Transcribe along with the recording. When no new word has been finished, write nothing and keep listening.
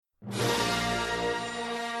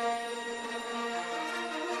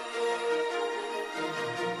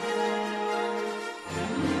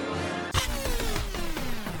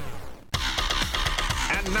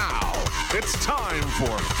time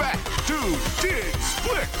for Fat Dude Digs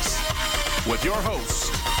Flicks with your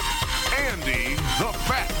host, Andy the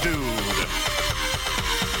Fat Dude.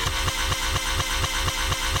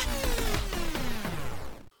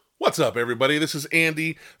 What's up, everybody? This is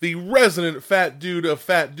Andy, the resident fat dude of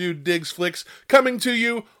Fat Dude Digs Flicks, coming to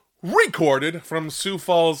you, recorded from Sioux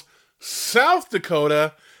Falls, South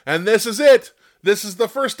Dakota, and this is it. This is the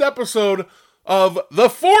first episode of The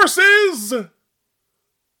Forces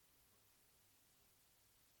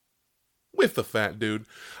with the Fat Dude.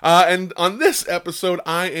 And on this episode,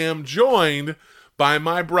 I am joined by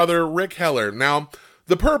my brother, Rick Heller. Now,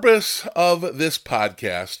 the purpose of this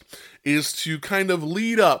podcast is to kind of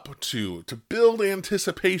lead up to build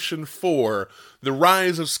anticipation for The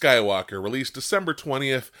Rise of Skywalker, released December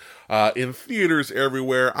 20th in theaters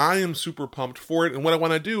everywhere. I am super pumped for it, and what I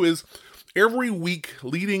want to do is every week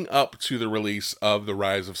leading up to the release of The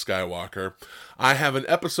Rise of Skywalker, I have an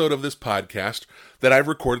episode of this podcast that I've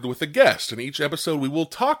recorded with a guest. In each episode, we will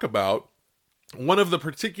talk about one of the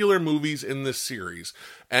particular movies in this series.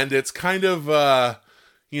 And it's kind of, that's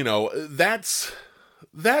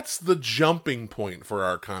the jumping point for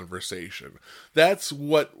our conversation. That's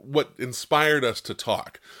what inspired us to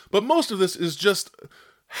talk. But most of this is just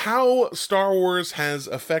how Star Wars has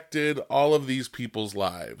affected all of these people's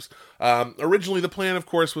lives. Originally, the plan, of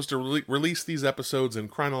course, was to release these episodes in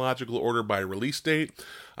chronological order by release date.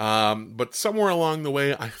 But somewhere along the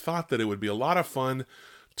way, I thought that it would be a lot of fun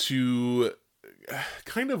to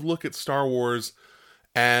kind of look at Star Wars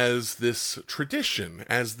as this tradition,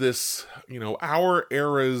 as this, our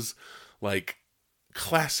era's,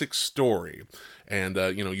 classic story. And,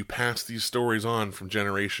 you pass these stories on from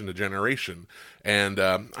generation to generation. And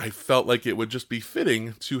I felt like it would just be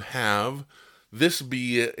fitting to have this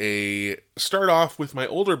be start off with my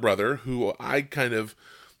older brother, who I kind of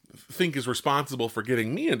think is responsible for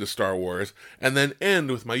getting me into Star Wars, and then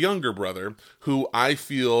end with my younger brother, who I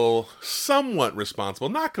feel somewhat responsible,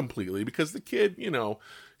 not completely, because the kid,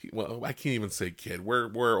 well, I can't even say kid,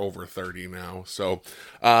 we're over 30 now, so,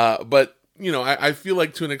 but, I feel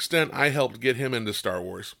like to an extent I helped get him into Star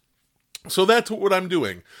Wars. So that's what I'm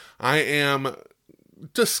doing. I am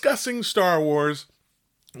discussing Star Wars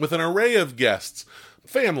with an array of guests,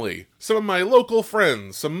 family, some of my local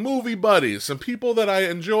friends, some movie buddies, some people that I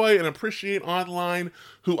enjoy and appreciate online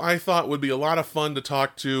who I thought would be a lot of fun to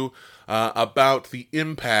talk to about the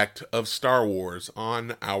impact of Star Wars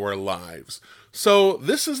on our lives. So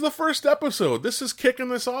this is the first episode. This is kicking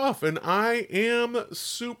this off, and I am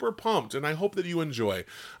super pumped, and I hope that you enjoy.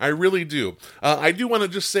 I really do. I do want to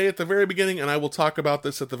just say at the very beginning, and I will talk about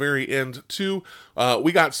this at the very end too,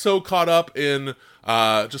 we got so caught up in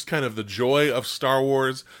just kind of the joy of Star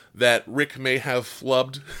Wars that Rick may have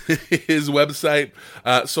flubbed his website.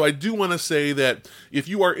 So I do want to say that if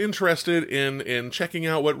you are interested in checking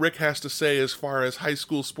out what Rick has to say as far as high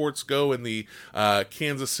school sports go in the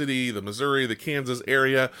Kansas City, the Missouri, the Kansas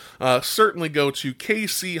area, certainly go to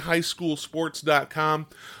kchighschoolsports.com.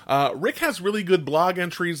 Rick has really good blog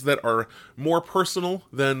entries that are more personal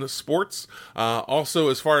than sports. Also,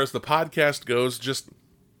 as far as the podcast goes,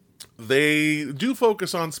 they do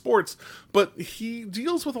focus on sports, but he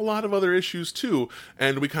deals with a lot of other issues too,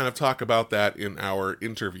 and we kind of talk about that in our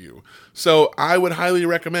interview. So I would highly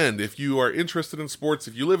recommend, if you are interested in sports,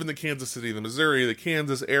 if you live in the Kansas City, the Missouri, the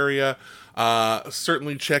Kansas area,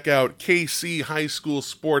 certainly check out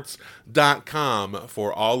kchighschoolsports.com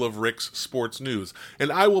for all of Rick's sports news.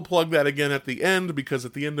 And I will plug that again at the end, because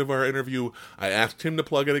at the end of our interview, I asked him to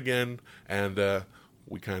plug it again, and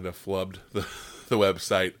we kind of flubbed the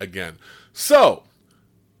website again. So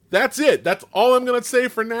that's it. That's all I'm going to say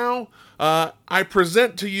for now. I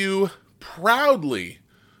present to you proudly,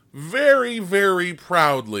 very, very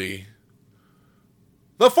proudly,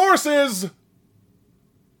 The Forces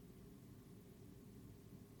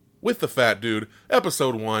with the Fat Dude,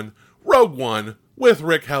 Episode 1, Rogue One, with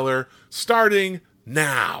Rick Heller, starting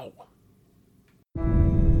now.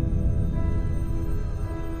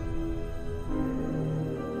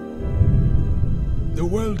 The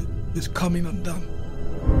world is coming undone.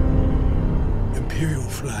 Imperial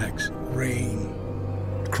flags reign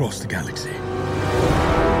across the galaxy.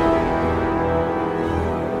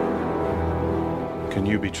 Can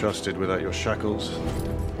you be trusted without your shackles?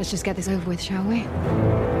 Let's just get this over with, shall we?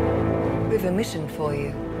 We've a mission for you.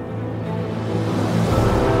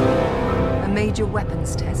 A major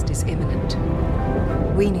weapons test is imminent.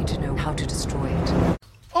 We need to know how to destroy it.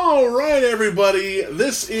 All right, everybody.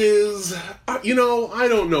 This is, I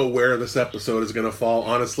don't know where this episode is going to fall,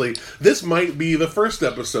 honestly. This might be the first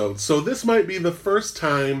episode, so this might be the first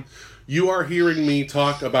time you are hearing me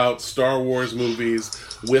talk about Star Wars movies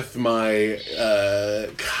with my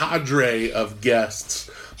cadre of guests.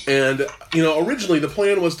 And, originally the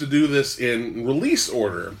plan was to do this in release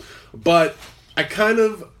order, but I kind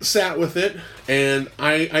of sat with it, and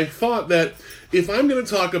I thought that if I'm going to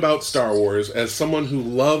talk about Star Wars as someone who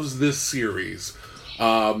loves this series,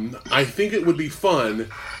 I think it would be fun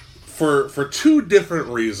for two different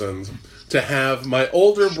reasons to have my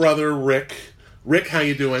older brother, Rick. Rick, how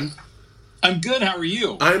you doing? I'm good. How are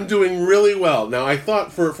you? I'm doing really well. Now, I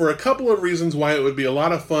thought for a couple of reasons why it would be a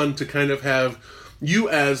lot of fun to kind of have you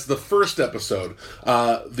as the first episode.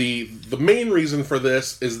 The main reason for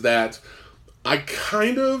this is that I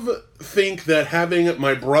kind of think that having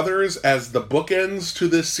my brothers as the bookends to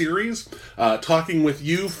this series, talking with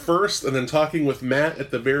you first and then talking with Matt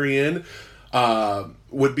at the very end,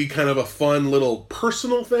 would be kind of a fun little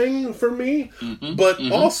personal thing for me. But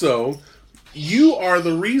also, you are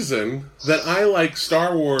the reason that I like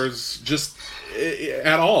Star Wars just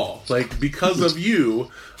at all. Like, because of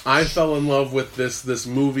you, I fell in love with this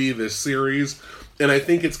movie, this series, and I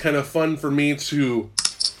think it's kind of fun for me to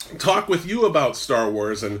talk with you about Star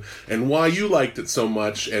Wars and why you liked it so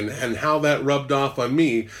much and how that rubbed off on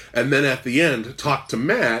me, and then at the end talk to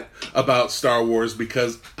Matt about Star Wars,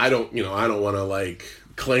 because I don't want to like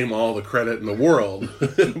claim all the credit in the world,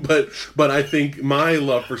 but I think my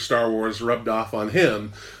love for Star Wars rubbed off on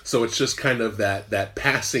him, so it's just kind of that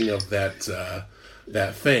passing of that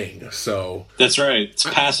thing. So that's right. It's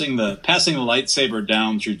passing the lightsaber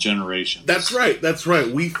down through generations. That's right.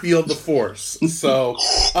 We feel the Force. So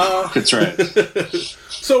that's right.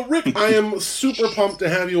 So Rick, I am super pumped to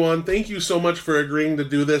have you on. Thank you so much for agreeing to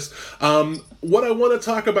do this. What I want to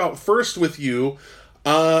talk about first with you,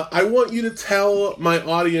 I want you to tell my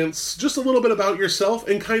audience just a little bit about yourself,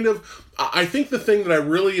 and kind of, I think the thing that I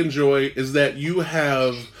really enjoy is that you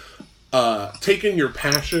have taken your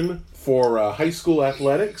passion for high school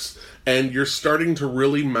athletics, and you're starting to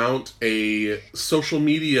really mount a social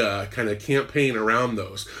media kind of campaign around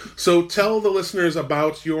those. So tell the listeners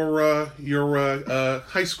about your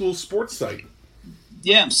high school sports site.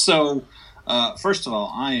 Yeah, so first of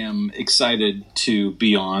all, I am excited to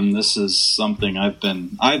be on. This is something I've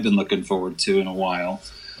been looking forward to in a while.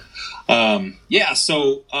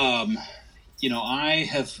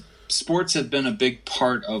 Sports have been a big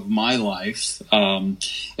part of my life, and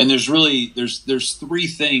there's three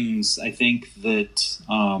things I think that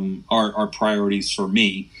are priorities for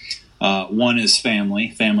me. One is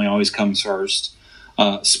family. Family always comes first.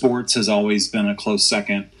 Sports has always been a close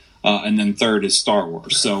second. And then third is Star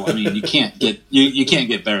Wars. So I mean, you can't get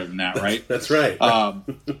better than that, right? That's right. I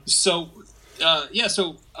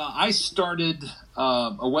started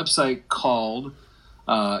a website called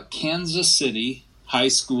Kansas City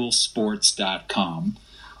highschoolsports.com,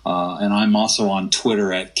 and I'm also on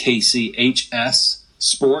Twitter at KCHS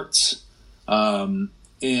Sports, and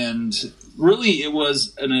really it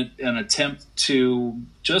was an attempt to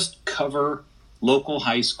just cover local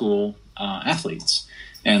high school athletes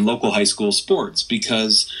and local high school sports,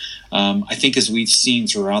 because I think, as we've seen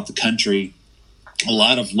throughout the country, a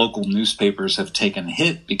lot of local newspapers have taken a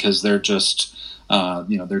hit because they're just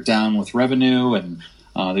they're down with revenue, and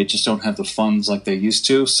they just don't have the funds like they used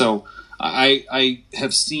to. So I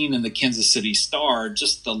have seen in the Kansas City Star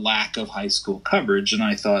just the lack of high school coverage, and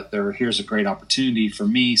I thought here's a great opportunity for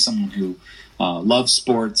me, someone who loves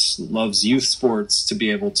sports, loves youth sports, to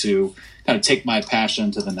be able to kind of take my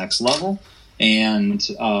passion to the next level. And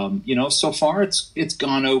so far it's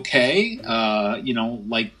gone okay.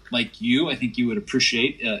 Like you, I think you would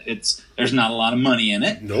appreciate. There's not a lot of money in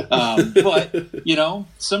it. Nope. But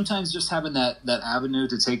sometimes just having that avenue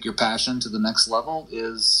to take your passion to the next level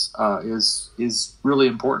is really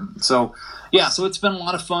important. So yeah, so it's been a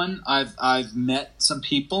lot of fun. I've met some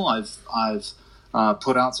people. I've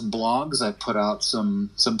put out some blogs. I've put out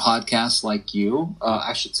some podcasts like you.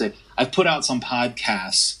 I should say I've put out some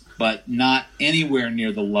podcasts, but not anywhere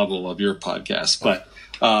near the level of your podcast. But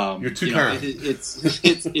you're too kind. It's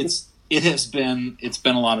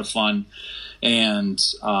been a lot of fun, and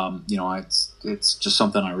it's just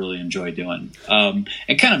something I really enjoy doing. And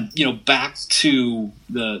kind of back to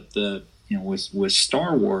the with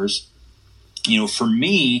Star Wars, for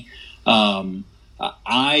me, even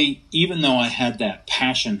though I had that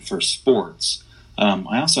passion for sports,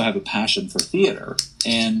 I also have a passion for theater,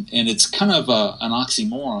 and it's kind of an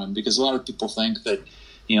oxymoron, because a lot of people think that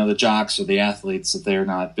the jocks or the athletes, that they're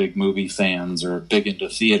not big movie fans or big into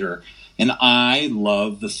theater. And I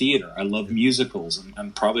love the theater. I love musicals.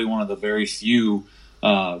 I'm probably one of the very few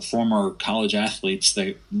former college athletes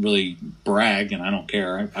that really brag, and I don't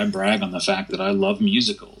care. I brag on the fact that I love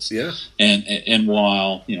musicals. Yeah. And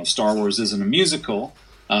while Star Wars isn't a musical,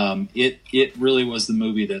 it really was the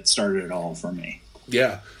movie that started it all for me.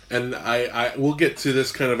 Yeah, and I we'll get to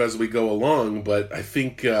this kind of as we go along, but I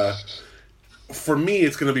think for me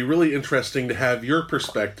it's going to be really interesting to have your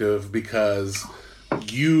perspective, because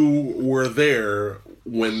you were there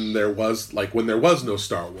when there was no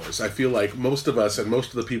Star Wars. I feel like most of us and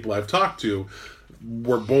most of the people I've talked to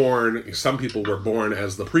were born, some people were born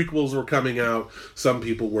as the prequels were coming out, some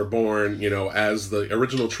people were born, as the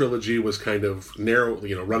original trilogy was kind of narrow,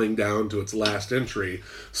 running down to its last entry.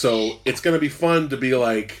 So it's going to be fun to be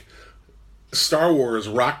like, Star Wars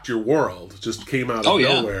rocked your world, just came out of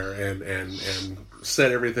nowhere and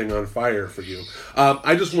set everything on fire for you.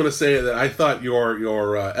 I just want to say that I thought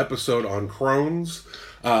your episode on Crohn's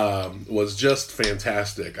was just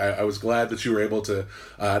fantastic. I was glad that you were able to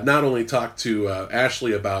not only talk to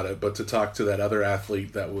Ashley about it, but to talk to that other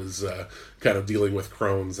athlete that was kind of dealing with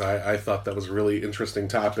Crohn's. I thought that was a really interesting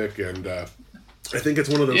topic, and I think it's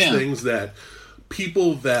one of those things that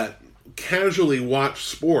people that casually watch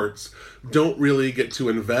sports don't really get to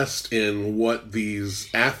invest in what these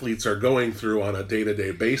athletes are going through on a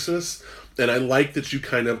day-to-day basis. And I like that you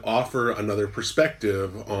kind of offer another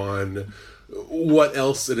perspective on what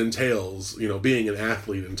else it entails, being an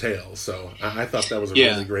athlete entails. So I thought that was a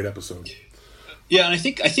really great episode. Yeah, and I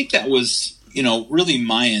think that was, really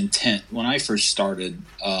my intent when I first started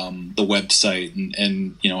the website,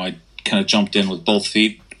 and I kind of jumped in with both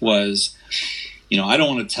feet, was, I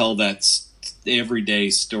don't want to tell that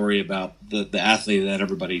everyday story about the athlete that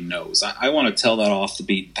everybody knows. I want to tell that off the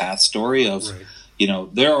beaten path story of,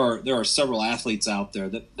 there are several athletes out there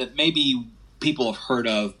that maybe people have heard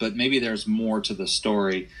of, but maybe there's more to the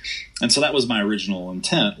story. And so that was my original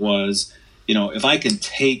intent, was, if I can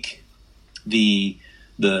take the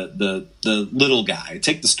little guy,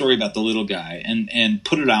 take the story about the little guy and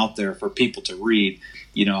put it out there for people to read.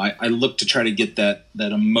 I look to try to get that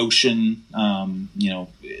emotion, the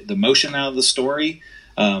emotion out of the story,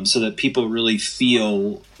 so that people really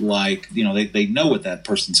feel like, they know what that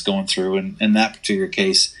person's going through. And in that particular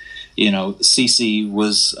case, Cece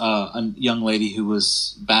was a young lady who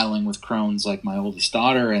was battling with Crohn's, like my oldest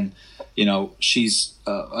daughter. And, she's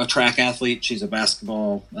a track athlete. She's a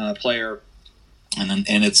basketball player.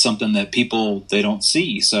 And it's something that people, they don't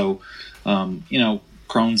see. So,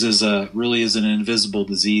 Crohn's really is an invisible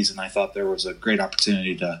disease, and I thought there was a great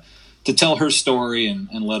opportunity to tell her story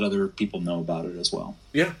and let other people know about it as well.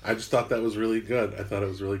 Yeah, I just thought that was really good. I thought it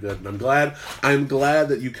was really good, and I'm glad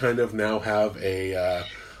that you kind of now have a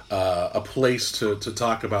place to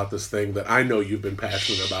talk about this thing that I know you've been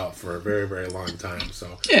passionate about for a very, very long time.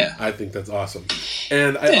 So yeah, I think that's awesome.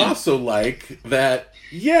 And I also like that,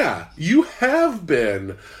 you have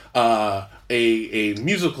been a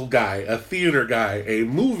musical guy, a theater guy, a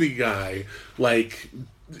movie guy. Like,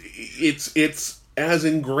 it's as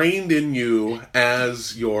ingrained in you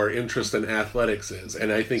as your interest in athletics is.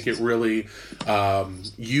 And I think it really,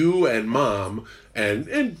 you and Mom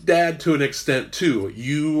and Dad to an extent too,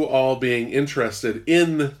 you all being interested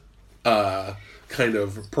in kind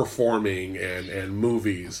of performing and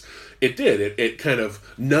movies, it kind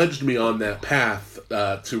of nudged me on that path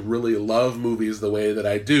to really love movies the way that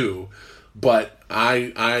I do. But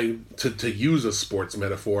I to use a sports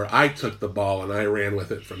metaphor, I took the ball and I ran with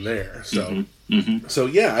it from there. So so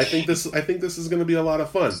yeah, I think this is going to be a lot of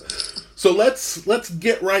fun. So let's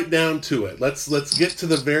get right down to it. Let's get to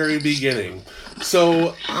the very beginning.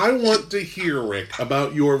 So I want to hear, Rick,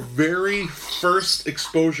 about your very first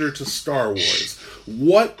exposure to Star Wars.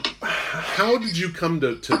 How did you come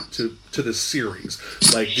to this series?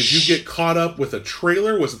 Like, did you get caught up with a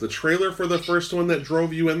trailer? Was it the trailer for the first one that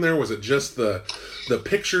drove you in there? Was it just the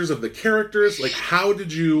pictures of the characters? Like, how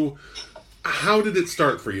did it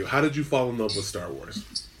start for you? How did you fall in love with Star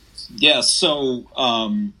Wars? Yeah, so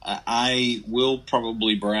I will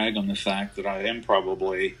probably brag on the fact that I am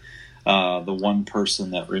probably the one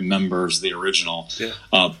person that remembers the original. Yeah.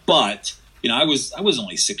 But I was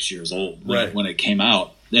only 6 years old when it came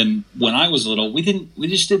out, and when I was little, we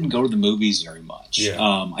just didn't go to the movies very much. Yeah.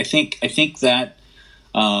 I think that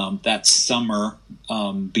that summer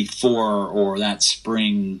before, or that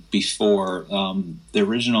spring before the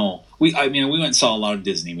original, we went and saw a lot of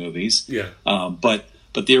Disney movies. Yeah.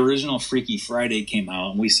 But the original Freaky Friday came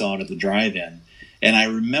out, and we saw it at the drive-in. And I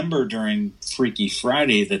remember during Freaky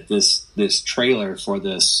Friday that this trailer for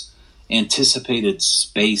this anticipated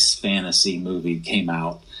space fantasy movie came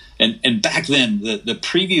out. And back then, the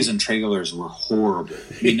previews and trailers were horrible.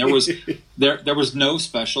 I mean, there was no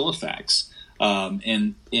special effects.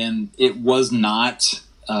 And it was not,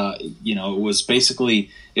 it was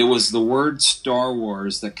basically, it was the word Star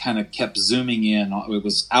Wars that kind of kept zooming in. It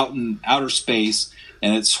was out in outer space,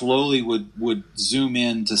 and it slowly would zoom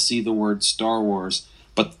in to see the word Star Wars.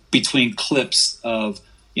 But between clips of,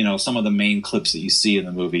 some of the main clips that you see in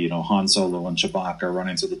the movie, Han Solo and Chewbacca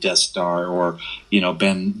running through the Death Star, or,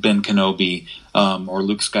 Ben Kenobi, or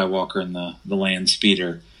Luke Skywalker in the land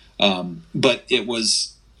speeder. But it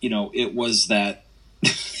was, it was that,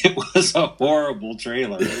 it was a horrible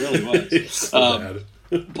trailer. It really was. It's so bad.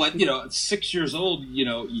 But, at 6 years old,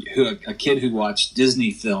 a kid who watched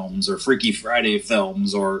Disney films or Freaky Friday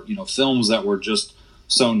films or, films that were just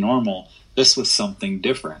so normal, this was something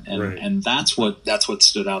different. And Right. and that's what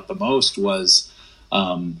stood out the most was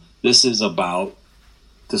this is about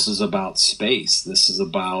space. This is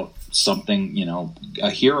about something, a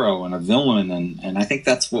hero and a villain. And I think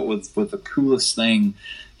that's what was the coolest thing,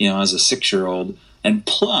 as a 6-year-old. And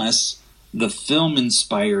plus, the film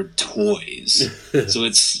inspired toys. So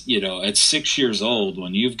it's, at 6 years old,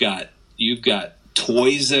 when you've got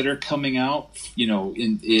toys that are coming out,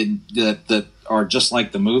 in that are just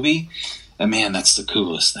like the movie, and man, that's the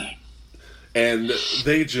coolest thing. And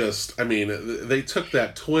they they took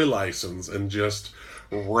that toy license and just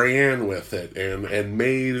ran with it and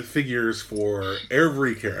made figures for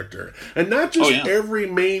every character. And not just every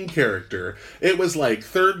main character. It was like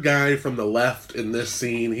third guy from the left in this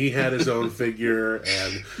scene. He had his own figure,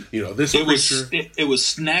 and, this creature. It was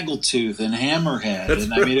Snaggletooth and Hammerhead. That's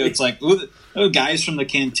and right. I mean, it's like, guys from the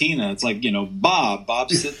cantina. It's like, Bob.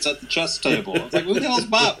 Bob sits at the chess table. It's like, who the hell's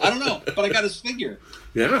Bob? I don't know, but I got his figure.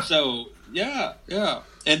 Yeah. So, yeah.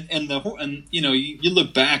 And you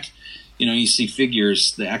look back, you see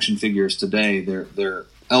figures, the action figures today, their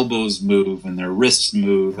elbows move and their wrists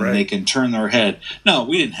move, and they can turn their head. No,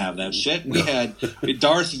 we didn't have that shit. We had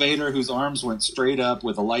Darth Vader, whose arms went straight up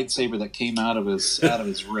with a lightsaber that came out of his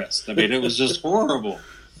wrist. I mean, it was just horrible.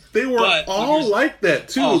 They were all like that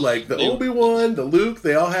too, like the Obi-Wan, the Luke.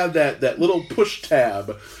 They all had that little push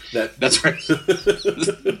tab. That's right.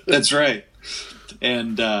 That's right.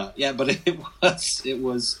 And but it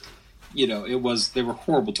was. They were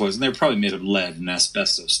horrible toys, and they were probably made of lead and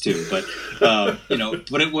asbestos too. But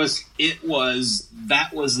but it was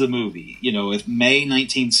that was the movie. If May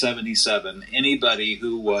 1977, anybody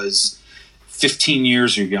who was 15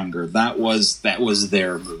 years or younger, that was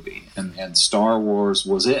their movie, and Star Wars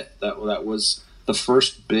was it. That was the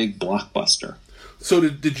first big blockbuster. So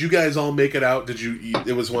did you guys all make it out?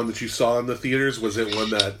 It was one that you saw in the theaters? Was it one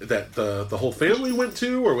that the whole family went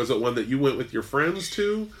to, or was it one that you went with your friends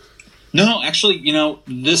to? No, actually,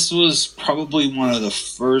 this was probably one of the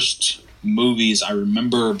first movies I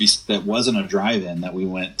remember that wasn't a drive-in that we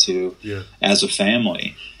went to as a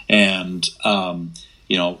family. And,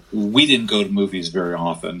 we didn't go to movies very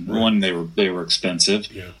often. Right. One, they were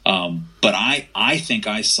expensive. Yeah. But I think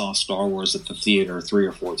I saw Star Wars at the theater 3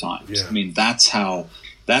 or 4 times. Yeah. I mean, that's how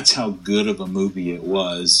good of a movie it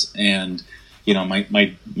was. And,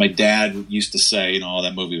 my dad used to say,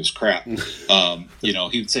 that movie was crap. He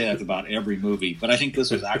would say that about every movie. But I think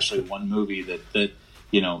this was actually one movie that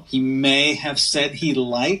he may have said he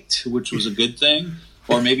liked, which was a good thing.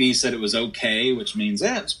 Or maybe he said it was okay, which means,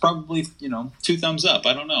 it's probably, 2 thumbs up.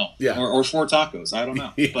 I don't know. Yeah. Or 4 tacos. I don't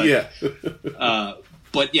know. But, yeah.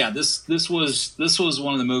 But yeah, this was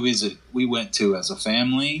one of the movies that we went to as a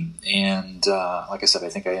family. And like I said, I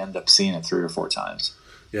think I ended up seeing it 3 or 4 times.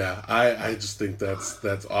 Yeah, I just think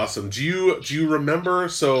that's awesome. Do you remember?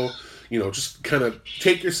 So, just kind of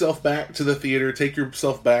take yourself back to the theater, take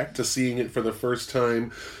yourself back to seeing it for the first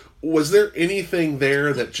time. Was there anything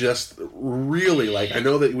there that just really, I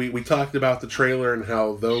know that we talked about the trailer and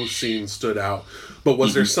how those scenes stood out, but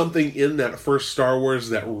was there something in that first Star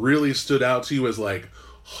Wars that really stood out to you as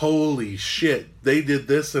holy shit, they did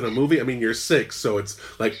this in a movie? I mean, you're 6, so it's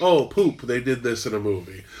like, oh, poop, they did this in a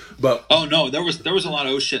movie. But oh no, there was a lot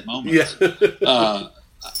of oh shit moments. Yeah.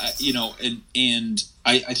 And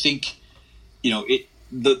I think,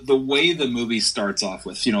 the way the movie starts off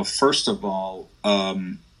with, first of all,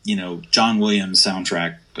 John Williams'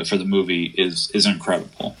 soundtrack for the movie is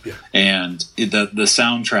incredible. Yeah. And the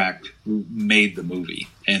soundtrack made the movie,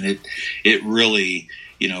 and it really,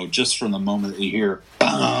 just from the moment that you hear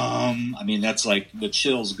bum, I mean, that's like the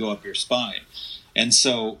chills go up your spine. And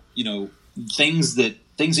so, things that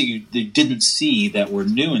you didn't see that were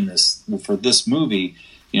new in this for this movie,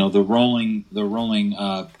 the rolling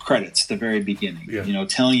credits at the very beginning,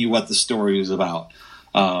 telling you what the story is about.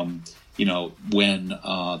 When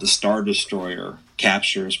the Star Destroyer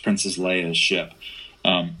captures Princess Leia's ship,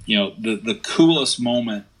 the coolest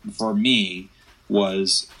moment for me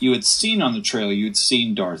was you had seen on the trailer, you had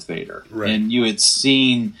seen Darth Vader, Right. and you had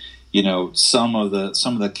seen, you know, some of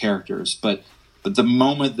the characters, but the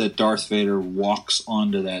moment that Darth Vader walks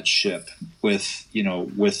onto that ship with, you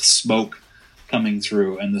know, with smoke coming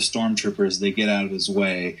through and the stormtroopers, they get out of his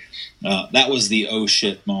way, that was the oh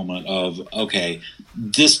shit moment of, okay,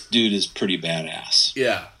 this dude is pretty badass.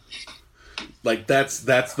 Yeah. Like that's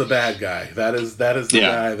the bad guy. That is the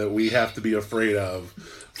guy that we have to be afraid of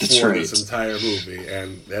for this entire movie,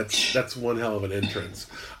 and that's one hell of an entrance.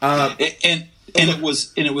 And it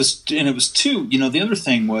was too. You know, the other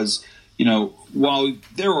thing was, you know, while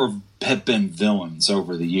have been villains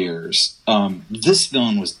over the years, this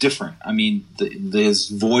villain was different. I mean, his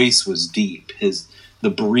voice was deep. The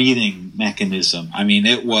breathing mechanism. I mean,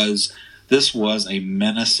 this was a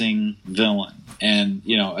menacing villain, and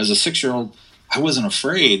you know, as a 6-year-old, I wasn't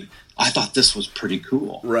afraid. I thought this was pretty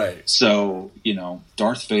cool. Right. So, you know,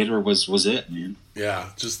 Darth Vader was it, man. Yeah,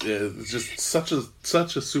 just such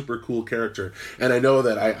a super cool character. And I know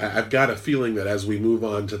that I've got a feeling that as we move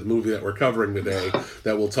on to the movie that we're covering today,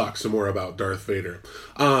 that we'll talk some more about Darth Vader.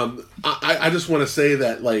 I just want to say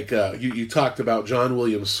that, like, you talked about John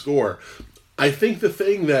Williams' score. I think the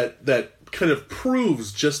thing that kind of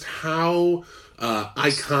proves just how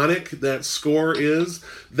iconic that score is,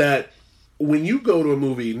 that when you go to a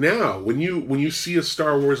movie now, when you see a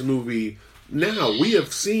Star Wars movie now, we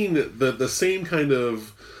have seen the same kind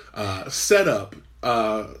of setup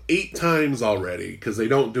 8 times already, because they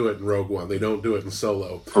don't do it in Rogue One, they don't do it in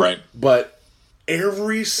Solo, right? But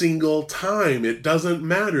every single time, it doesn't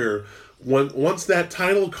matter. Once that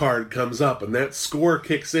title card comes up and that score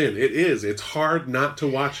kicks in, it's hard not to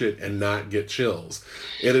watch it and not get chills.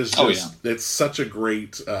 It is just, it's such a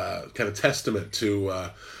great kind of testament to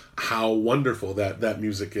how wonderful that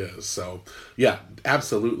music is. So yeah,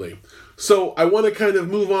 absolutely. So I want to kind of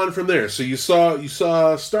move on from there. So you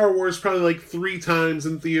saw Star Wars probably like 3 times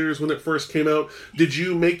in theaters when it first came out. Did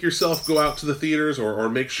you make yourself go out to the theaters, or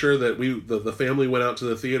make sure that the family went out to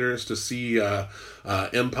the theaters to see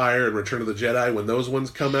Empire and Return of the Jedi when those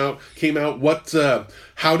ones came out? What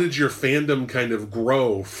how did your fandom kind of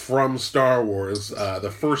grow from Star Wars,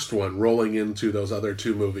 the first one, rolling into those other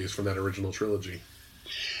 2 movies from that original trilogy?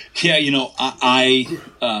 Yeah, you know,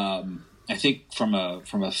 I think from a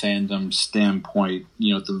fandom standpoint,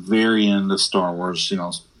 you know, at the very end of Star Wars, you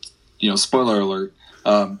know, spoiler alert,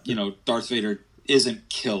 you know, Darth Vader isn't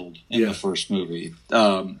killed in the first movie.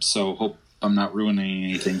 So hope I'm not ruining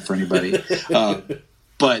anything for anybody.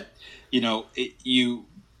 But you know,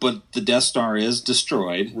 but the Death Star is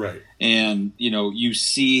destroyed, right? And you know, you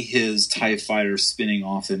see his TIE fighter spinning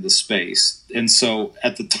off into space, and so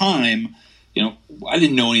at the time, you know, I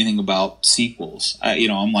didn't know anything about sequels. You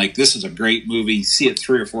know, I'm like, this is a great movie. See it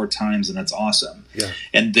 3 or 4 times, and it's awesome. Yeah.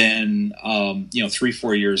 And then, you know,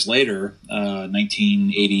 3-4 years later,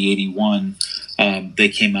 1980, 81, they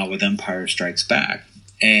came out with Empire Strikes Back.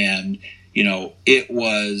 And, you know, it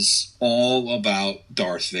was all about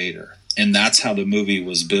Darth Vader. And that's how the movie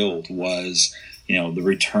was billed, was, you know, the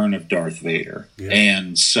return of Darth Vader. Yeah.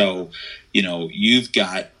 And so, you know, you've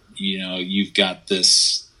got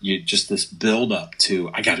this, this build up to,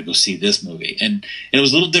 I got to go see this movie. And it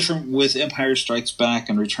was a little different with Empire Strikes Back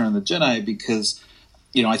and Return of the Jedi, because,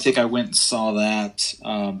 you know, I think I went and saw that,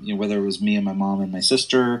 you know, whether it was me and my mom and my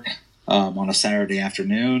sister on a Saturday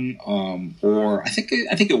afternoon, or I think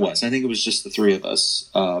it was just the 3 of us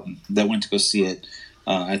that went to go see it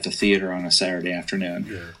at the theater on a Saturday afternoon.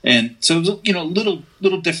 Yeah. And so it was, you know, little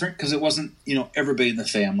different, because it wasn't, you know, everybody in the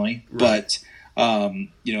family, right. But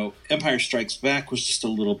you know, Empire Strikes Back was just a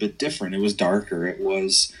little bit different. It was darker. It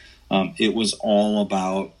was all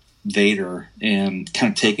about Vader and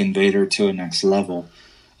kind of taking Vader to a next level,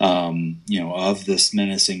 you know, of this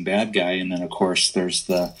menacing bad guy. And then, of course, there's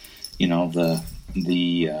the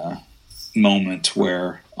moment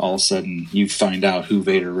where all of a sudden you find out who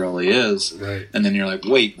Vader really is, right. And then you're like,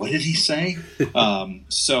 wait, what did he say?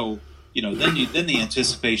 So. You know, then the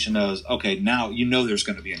anticipation is, okay, now you know there's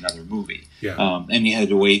going to be another movie. Yeah. And you had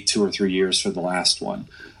to wait 2 or 3 years for the last one.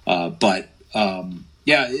 But I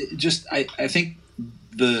think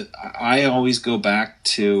I always go back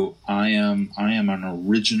to I am an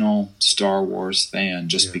original Star Wars fan,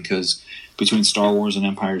 just because between Star Wars and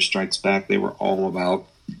Empire Strikes Back, they were all about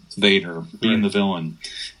Vader being the villain.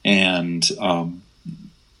 And, you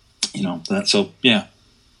know, that, so yeah.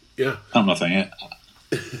 Yeah. I don't know if I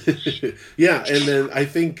yeah, and then I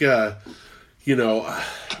think you know,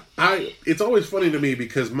 it's always funny to me,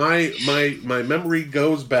 because my memory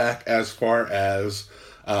goes back as far as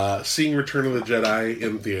seeing Return of the Jedi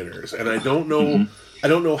in theaters, and I don't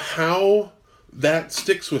know how that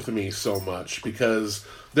sticks with me so much because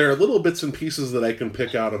there are little bits and pieces that I can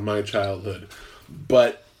pick out of my childhood.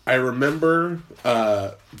 But I remember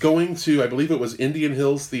going to, I believe it was Indian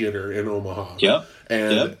Hills Theater in Omaha. Yep.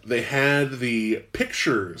 And they had the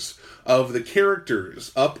pictures of the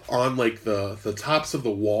characters up on like the tops of the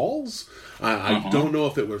walls. I don't know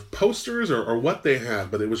if it was posters or what they had,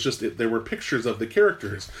 but it was just, there were pictures of the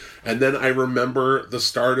characters. And then I remember the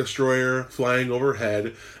Star Destroyer flying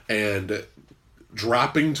overhead and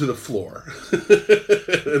dropping to the floor.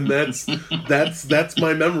 And that's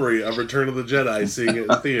my memory of Return of the Jedi, seeing it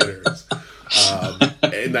in theaters.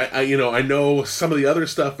 And I know some of the other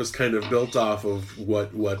stuff is kind of built off of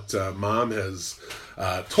what Mom has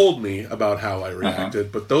told me about how I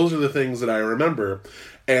reacted, but those are the things that I remember.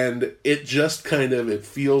 And it just kind of, it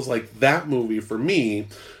feels like that movie for me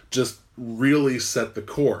just really set the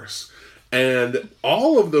course. And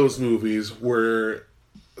all of those movies were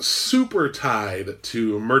super tied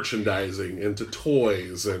to merchandising and to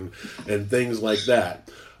toys and things like that.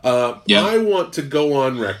 I want to go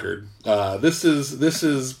on record. This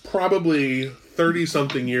is probably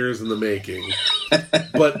 30-something years in the making.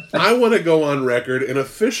 But I want to go on record and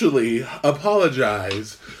officially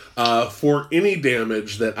apologize for any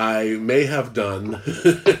damage that I may have done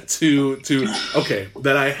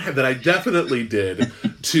that I definitely did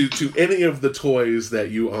to any of the toys that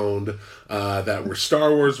you owned that were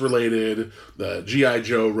Star Wars related, the G.I.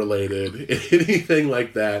 Joe related, anything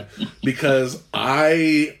like that, because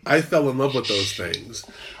I fell in love with those things.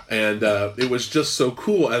 And it was just so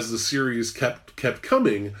cool as the series kept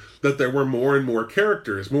coming that there were more and more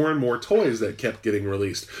characters, more and more toys that kept getting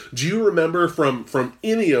released. Do you remember from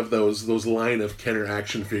any of those line of Kenner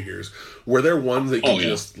action figures, were there ones that you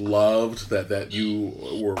just loved that you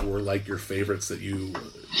were like your favorites that you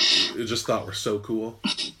just thought were so cool?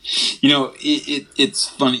 It's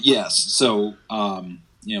funny. Yes. So,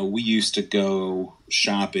 we used to go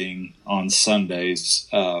shopping on Sundays,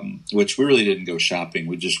 which we really didn't go shopping.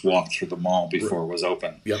 We just walked through the mall before it was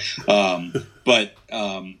open. Yep. But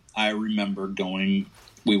I remember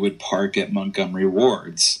we would park at Montgomery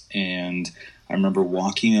Ward's, and I remember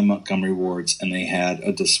walking in Montgomery Ward's, and they had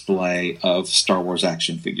a display of Star Wars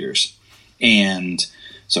action figures. And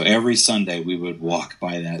so every Sunday we would walk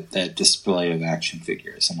by that display of action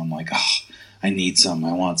figures, and I'm like, I need some,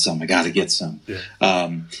 I want some, I got to get some. Yeah.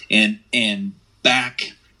 And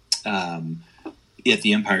back at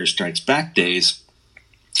the Empire Strikes Back days,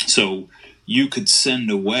 so you could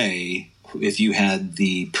send away, if you had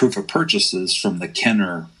the proof of purchases from the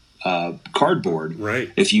Kenner cardboard, right?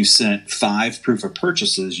 If you sent 5 proof of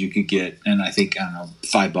purchases, you could get, and I don't know,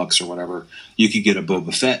 $5 or whatever, you could get a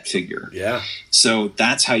Boba Fett figure. Yeah. So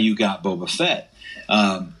that's how you got Boba Fett.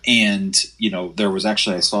 And there was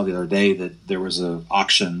actually, I saw the other day that there was an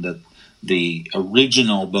auction that the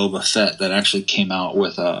original Boba Fett that actually came out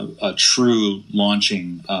with a true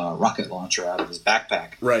launching rocket launcher out of his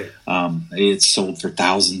backpack. Right. It's sold for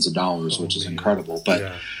thousands of dollars, which is incredible.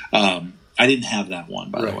 But I didn't have that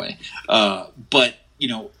one, by the way. But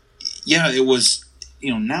it was.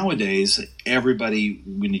 Nowadays everybody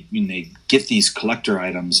when they get these collector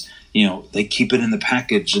items, they keep it in the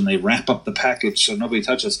package and they wrap up the package so nobody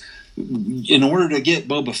touches. In order to get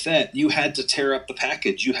Boba Fett, you had to tear up the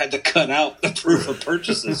package. You had to cut out the proof of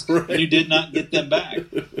purchases, and you did not get them back.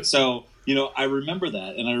 So, I remember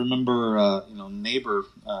that, and I remember, neighbor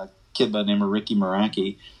kid by the name of Ricky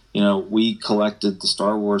Meraki. We collected the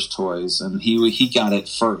Star Wars toys, and he got it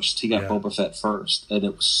first. He got Boba Fett first, and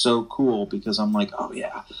it was so cool because I'm like, oh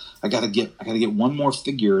yeah, I gotta get one more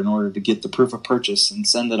figure in order to get the proof of purchase and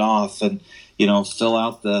send it off, and fill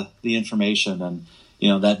out the information. And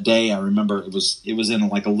that day I remember it was in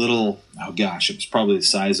like a little, it was probably the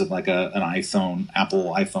size of like an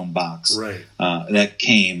Apple iPhone box, right? That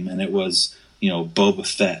came, and it was Boba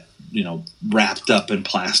Fett, wrapped up in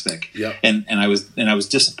plastic. Yep. And I was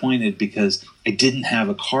disappointed because I didn't have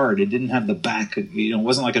a card. It didn't have the back. It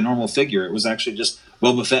wasn't like a normal figure. It was actually just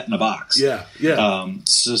Boba Fett in a box. Yeah. Yeah.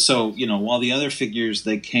 So while the other figures,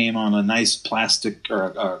 they came on a nice plastic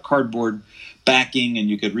or cardboard backing, and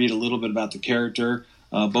you could read a little bit about the character.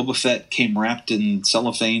 Boba Fett came wrapped in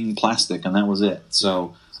cellophane plastic, and that was it.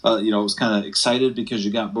 So I was kind of excited because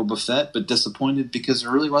you got Boba Fett, but disappointed because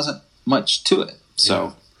there really wasn't much to it.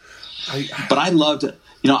 So. Yeah. But I loved it.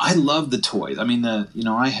 I loved the toys. I mean,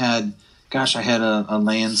 I had a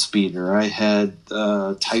land speeder. I had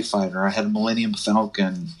a TIE fighter. I had a Millennium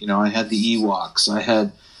Falcon. I had the Ewoks. I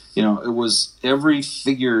had, it was every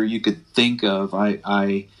figure you could think of.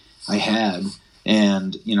 I had,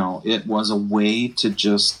 and it was a way to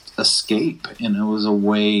just escape, and it was a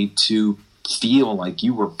way to feel like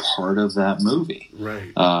you were part of that movie.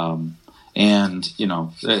 Right. And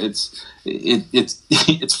it's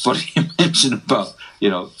funny you mentioned about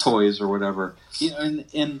toys or whatever.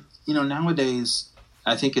 And nowadays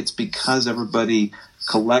I think it's because everybody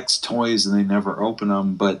collects toys and they never open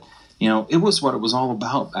them, but it was what it was all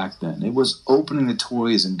about back then. It was opening the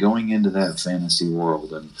toys and going into that fantasy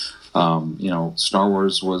world. And, Star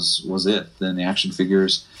Wars was it. Then the action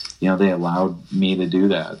figures, they allowed me to do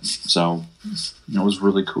that. So it was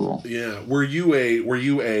really cool. Yeah. Were you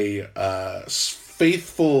a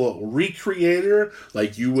faithful recreator?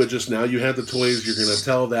 Like you would just, now you had the toys, you're going to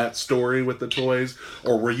tell that story with the toys?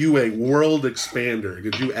 Or were you a world expander?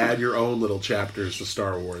 Did you add your own little chapters to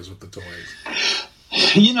Star Wars with the toys?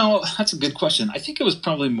 That's a good question. I think it was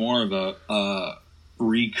probably more of a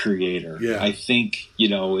recreator. Yeah. I think,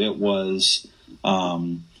 it was,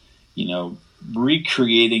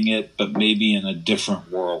 recreating it, but maybe in a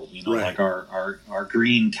different world, right. Like our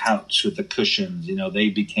green couch with the cushions, they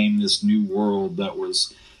became this new world that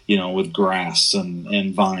was, with grass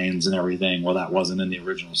and vines and everything. Well, that wasn't in the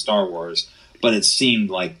original Star Wars. But it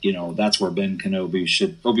seemed like, that's where Obi-Wan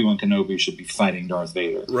Kenobi should be fighting Darth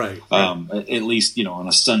Vader. Right. At least, on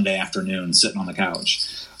a Sunday afternoon sitting on the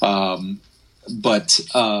couch.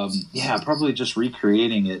 Probably just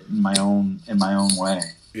recreating it in my own way.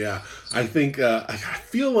 Yeah, I think I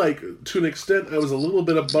feel like to an extent I was a little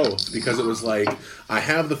bit of both, because it was like I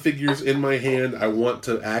have the figures in my hand, I want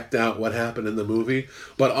to act out what happened in the movie,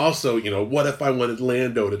 but also, what if I wanted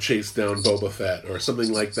Lando to chase down Boba Fett or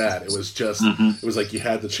something like that? It was just, It was like you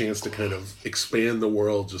had the chance to kind of expand the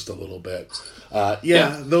world just a little bit.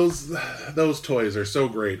 Those toys are so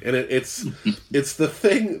great, and it's the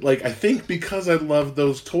thing. Like I think because I love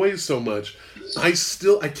those toys so much, I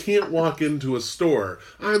can't walk into a store.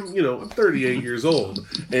 I'm 38 years old,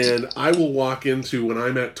 and I will walk into, when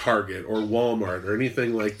I'm at Target or Walmart or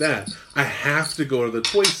anything like that, I have to go to the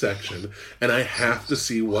toy section and I have to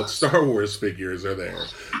see what Star Wars figures are there.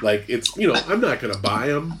 Like it's, I'm not going to buy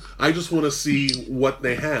them. I just want to see what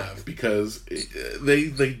they have, because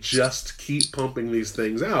they just keep pumping these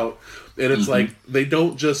things out, and it's like they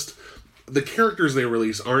don't just. The characters they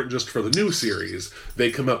release aren't just for the new series.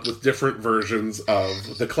 They come up with different versions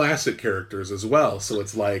of the classic characters as well. So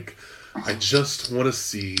it's like, I just want to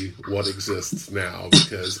see what exists now,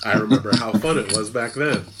 because I remember how fun it was back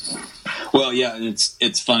then. Well, yeah,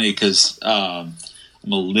 it's funny because I'm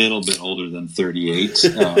a little bit older than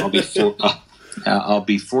 38. I'll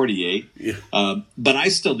be 48, but I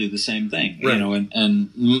still do the same thing, right. And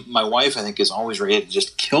my wife, I think, is always ready to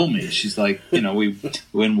just kill me. She's like, we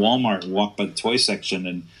in Walmart walk by the toy section,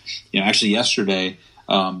 and actually yesterday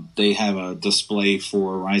they have a display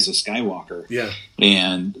for Rise of Skywalker,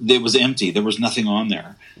 and it was empty. There was nothing on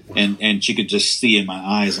there, and she could just see in my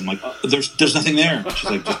eyes. I'm like, oh, there's nothing there. She's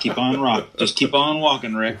like, just keep on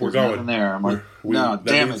walking, Rick. We're There's going nothing there. I'm like, no,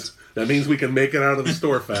 damn it. That means we can make it out of the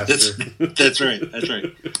store faster. That's right.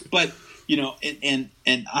 But and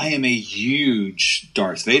I am a huge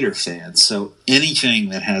Darth Vader fan. So anything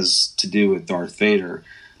that has to do with Darth Vader,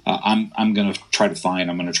 I'm going to try to find.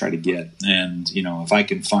 I'm going to try to get. And if I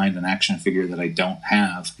can find an action figure that I don't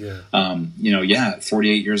have, at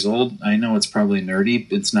 48 years old, I know it's probably nerdy.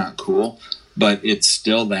 It's not cool, but it's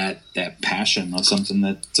still that passion of something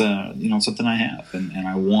that something I have, and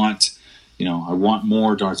I want. I want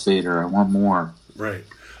more Darth Vader. I want more. Right.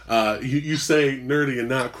 You say nerdy and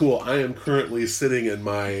not cool. I am currently sitting in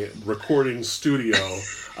my recording studio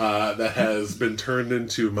that has been turned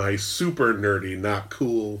into my super nerdy, not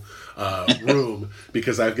cool room,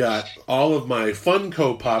 because I've got all of my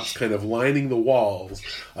Funko Pops kind of lining the walls,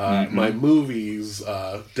 my movies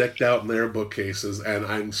decked out in their bookcases, and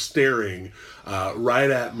I'm staring right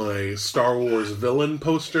at my Star Wars villain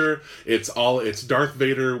poster. It's Darth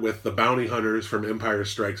Vader with the bounty hunters from Empire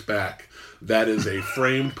Strikes Back. That is a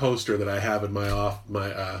framed poster that I have in my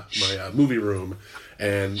movie room,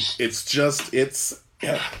 and it's the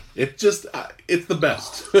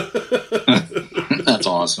best. That's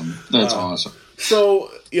awesome. That's awesome. So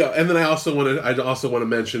and then I also want to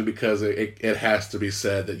mention, because it has to be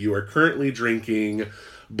said, that you are currently drinking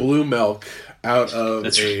blue milk out of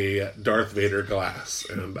a Darth Vader glass,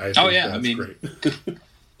 and I think that's great.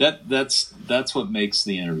 That's what makes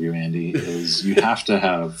the interview, Andy, is you have to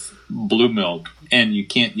have blue milk, and you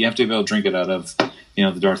have to be able to drink it out of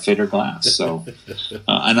the Darth Vader glass. So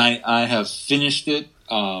and I have finished it,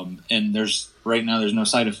 and there's no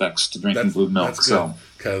side effects to drinking blue milk. That's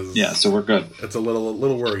good, so we're good. It's a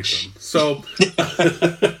little worrisome. So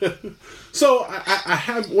So I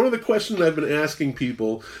have one of the questions I've been asking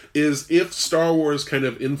people is if Star Wars kind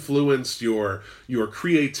of influenced your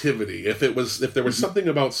creativity. If there was something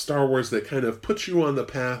about Star Wars that kind of put you on the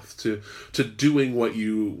path to doing what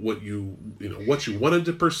you wanted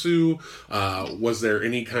to pursue. Was there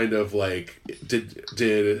any kind of like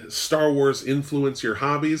did Star Wars influence your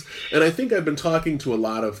hobbies? And I think I've been talking to a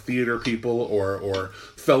lot of theater people or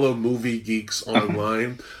fellow movie geeks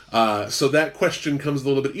online. So that question comes a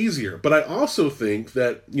little bit easier. But I also think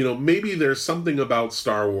that, maybe there's something about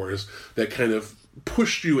Star Wars that kind of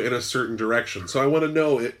pushed you in a certain direction. So I want to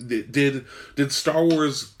know, did Star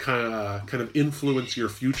Wars kind of influence your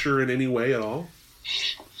future in any way at all?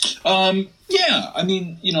 Yeah. I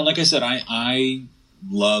mean, like I said, I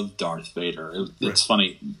love Darth Vader. It's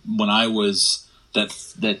funny. When I was that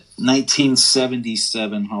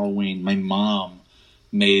 1977 Halloween, my mom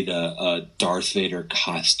made a Darth Vader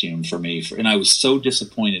costume for me, and I was so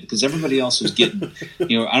disappointed because everybody else was getting, I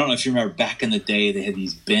don't know if you remember back in the day, they had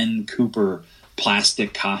these Ben Cooper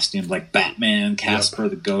plastic costumes like Batman, Casper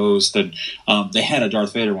the Ghost, and they had a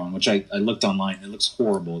Darth Vader one, which I looked online. It looks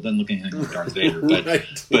horrible. It doesn't look anything like Darth Vader,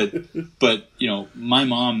 but my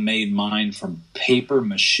mom made mine from paper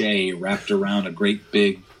mache wrapped around a great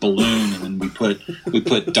big balloon, and then we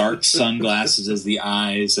put dark sunglasses as the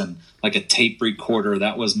eyes and like a tape recorder.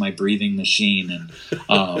 That was my breathing machine. And,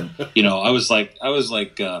 I was like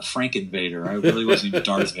Frankenvader. I really wasn't even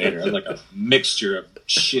Darth Vader. I was like a mixture of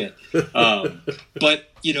shit. But,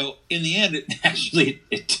 in the end,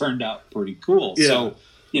 it turned out pretty cool. Yeah. So,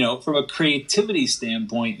 from a creativity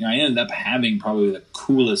standpoint, I ended up having probably the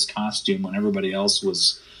coolest costume when everybody else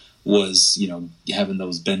was having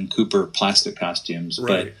those Ben Cooper plastic costumes.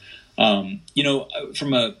 Right. But,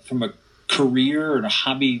 from a career or a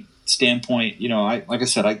hobby standpoint, like I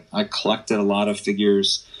said, I collected a lot of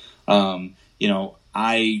figures.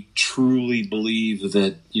 I truly believe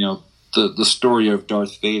that, the story of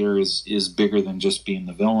Darth Vader is bigger than just being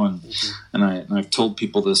the villain. Mm-hmm. And I've told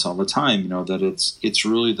people this all the time, that it's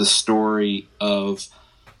really the story of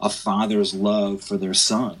a father's love for their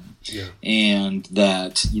son. Yeah. And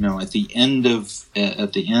that, at the end of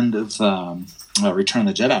Return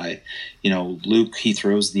of the Jedi, Luke, he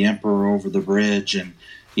throws the Emperor over the bridge, and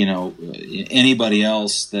anybody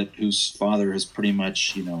else whose father has pretty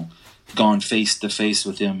much gone face to face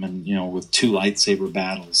with him, and with two lightsaber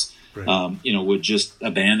battles, right. Would just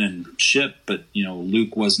abandon ship. But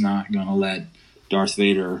Luke was not going to let Darth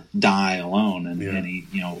Vader die alone, and he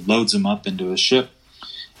loads him up into his ship,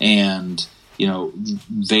 and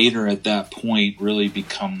Vader at that point really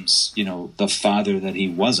becomes, the father that he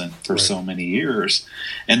wasn't for right. so many years.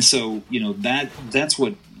 And so, that's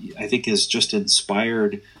what I think has just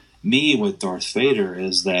inspired me with Darth Vader,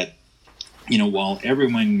 is that, while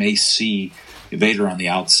everyone may see Vader on the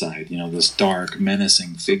outside, this dark,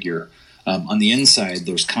 menacing figure, on the inside,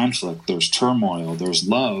 there's conflict, there's turmoil, there's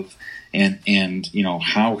love. And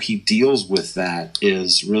how he deals with that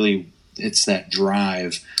is really, it's that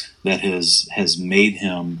drive that has made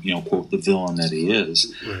him, quote, the villain that he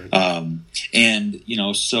is. Right.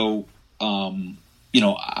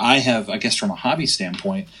 I have, I guess from a hobby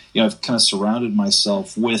standpoint, I've kind of surrounded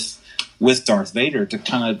myself with Darth Vader to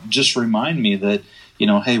kind of just remind me that,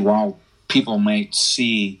 hey, while people might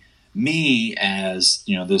see me as,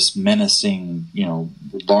 this menacing,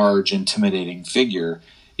 large, intimidating figure,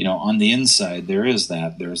 on the inside, there's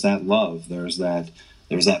that love, there's that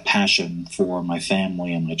passion for my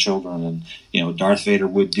family and my children. And, Darth Vader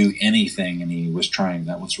would do anything, and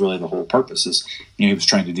that was really the whole purpose, is, he was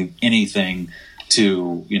trying to do anything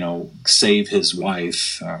to, save his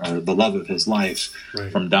wife, or the love of his life,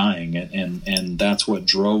 right. from dying. And that's what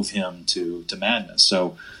drove him to madness.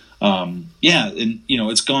 So,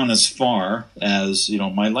 it's gone as far as,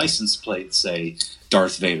 my license plates say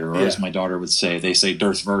Darth Vader, or as my daughter would say, they say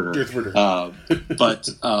Darth Vader. Darth Vader.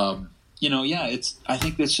 I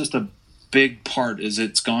think that's just a big part, is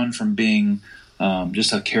it's gone from being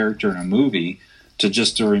just a character in a movie to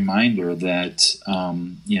just a reminder that,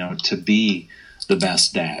 to be the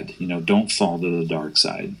best dad, don't fall to the dark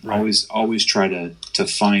side. Right. Always try to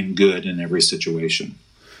find good in every situation.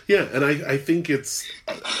 Yeah, and I think it's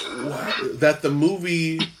that the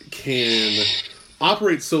movie can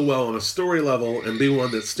operate so well on a story level and be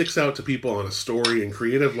one that sticks out to people on a story and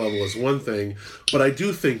creative level is one thing, but I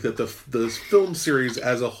do think that the film series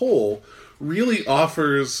as a whole really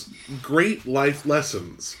offers great life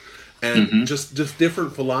lessons and mm-hmm. just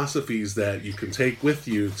different philosophies that you can take with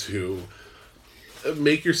you to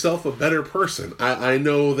make yourself a better person. I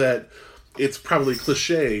know that it's probably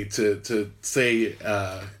cliche to say,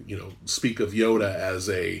 speak of Yoda as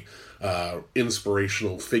a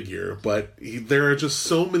inspirational figure, but there are just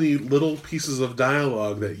so many little pieces of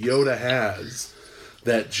dialogue that Yoda has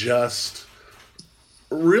that just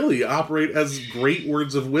really operate as great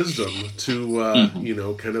words of wisdom to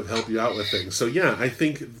kind of help you out with things. So yeah, I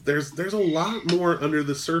think there's a lot more under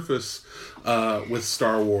the surface with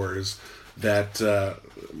Star Wars that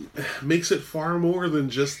makes it far more than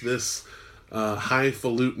just this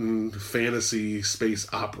highfalutin fantasy space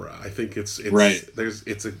opera. I think it's right.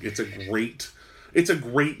 It's a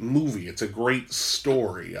great movie. It's a great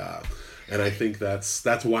story. And I think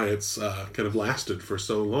that's why it's kind of lasted for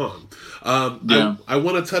so long. I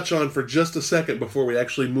want to touch on for just a second before we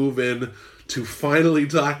actually move in to finally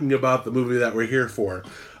talking about the movie that we're here for.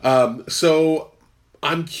 So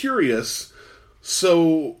I'm curious.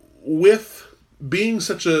 So with being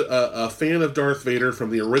such a fan of Darth Vader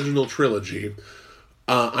from the original trilogy,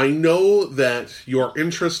 I know that your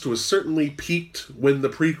interest was certainly piqued when the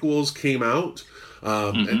prequels came out.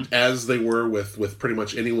 And as they were with pretty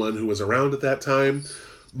much anyone who was around at that time.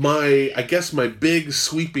 I guess my big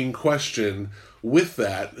sweeping question with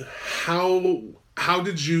that, how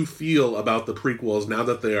did you feel about the prequels now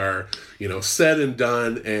that they are, said and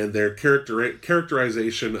done, and their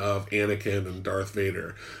characterization of Anakin and Darth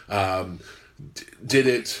Vader? Did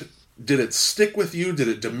it stick with you? Did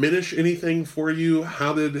it diminish anything for you?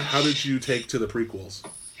 How did you take to the prequels?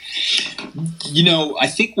 I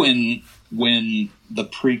think when the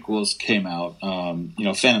prequels came out,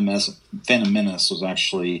 Phantom Menace was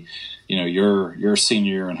actually, your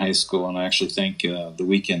senior year in high school, and I actually think the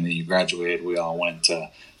weekend that you graduated, we all went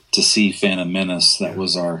to see Phantom Menace. That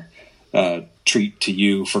was our treat to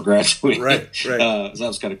you for graduating. Right. So that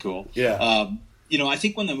was kind of cool. Yeah. I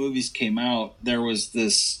think when the movies came out, there was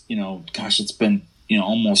this, it's been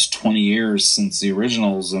almost 20 years since the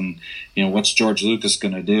originals, and what's George Lucas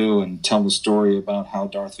going to do and tell the story about how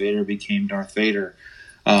Darth Vader became Darth Vader.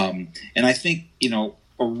 And I think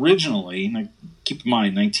originally, and keep in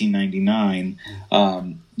mind 1999,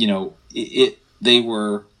 they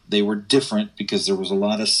were different because there was a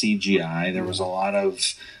lot of CGI, there was a lot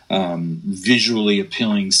of visually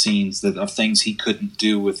appealing scenes of things he couldn't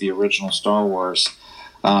do with the original Star Wars,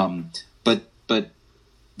 but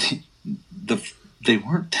they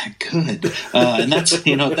weren't that good, and that's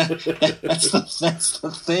that's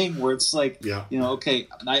the thing where it's like, okay,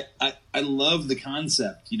 I love the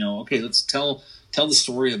concept, okay, let's tell the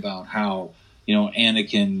story about how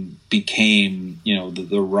Anakin became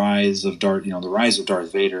the rise of Darth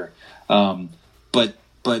Vader, but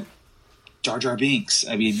Jar Jar Binks,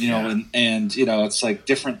 I mean, and it's like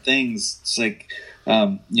different things. It's like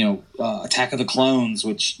Attack of the Clones,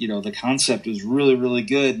 which the concept was really, really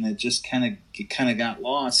good, and it just kind of got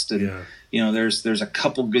lost. And there's a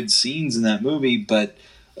couple good scenes in that movie, but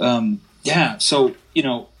so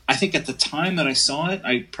I think at the time that I saw it,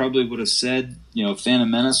 I probably would have said Phantom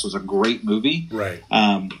Menace was a great movie, right?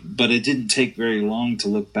 But it didn't take very long to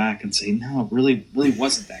look back and say, no, it really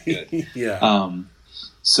wasn't that good.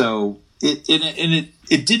 So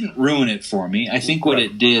it didn't ruin it for me. I think what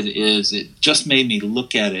it did is it just made me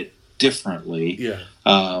look at it differently. Yeah.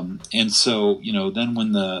 And so, then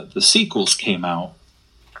when the sequels came out,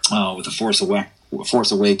 with the Force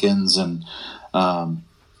Awakens and,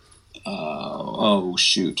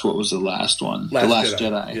 what was the last one? The Last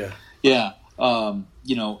Jedi. Yeah.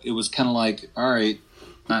 It was kind of like, all right,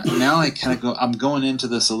 now I kind of I'm going into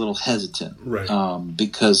this a little hesitant, right?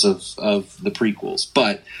 Because of the prequels,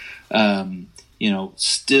 but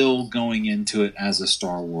still going into it as a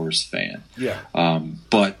Star Wars fan. Yeah.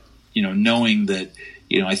 But knowing that,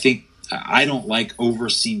 I think I don't like over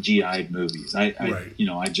CGI'd movies. I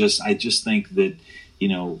just think that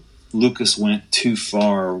Lucas went too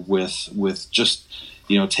far with just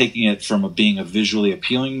taking it from being a visually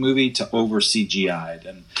appealing movie to over CGI'd,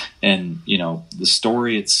 and the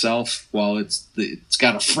story itself, while it's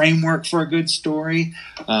got a framework for a good story,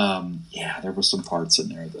 there were some parts in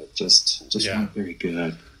there that just weren't very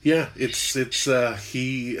good. Yeah, it's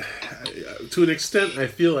he, to an extent, I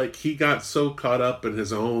feel like he got so caught up in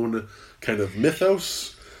his own kind of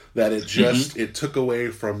mythos that it just it took away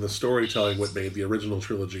from the storytelling what made the original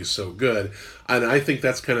trilogy so good. And I think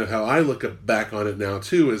that's kind of how I look back on it now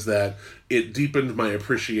too, is that it deepened my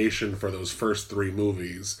appreciation for those first three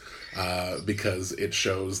movies, because it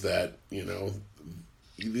shows that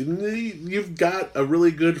you've got a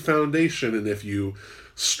really good foundation, and if you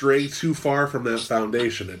stray too far from that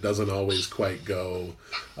foundation, it doesn't always quite go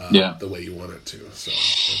the way you want it to. So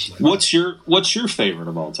that's what's your favorite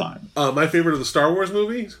of all time? My favorite of the Star Wars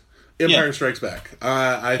movies Empire Strikes Back.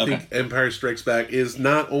 I think Empire Strikes Back is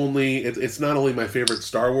not only it's not only my favorite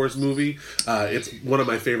Star Wars movie. It's one of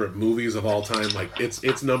my favorite movies of all time. Like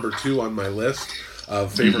it's number 2 on my list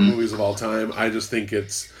of favorite movies of all time. I just think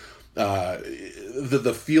it's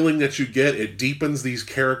the feeling that you get. It deepens these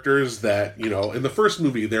characters that, you know, in the first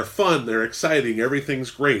movie they're fun, they're exciting,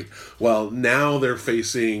 everything's great. Well, now they're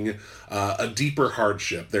facing a deeper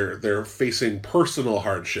hardship. They're facing personal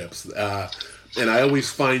hardships. And I always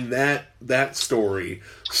find that story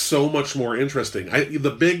so much more interesting.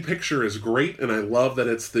 The big picture is great, and I love that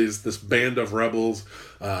it's this band of rebels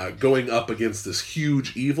going up against this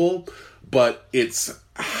huge evil. But it's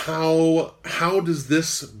how does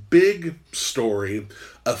this big story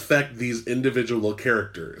affect these individual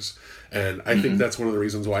characters? And I think that's one of the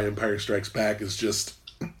reasons why Empire Strikes Back is just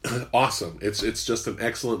awesome. It's just an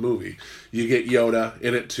excellent movie. You get Yoda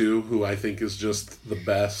in it too, who I think is just the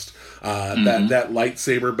best. That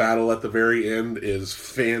lightsaber battle at the very end is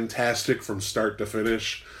fantastic from start to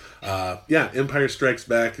finish. Empire Strikes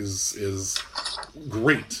Back is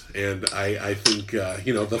great, and I think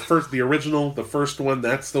the original, the first one,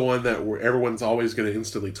 that's the one that everyone's always going to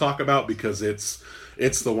instantly talk about because it's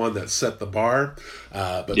the one that set the bar.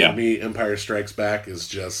 For me, Empire Strikes Back is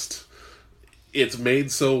just, it's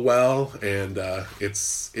made so well, and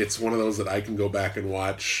it's one of those that I can go back and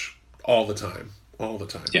watch all the time.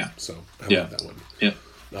 Yeah. So I love that one. Yeah.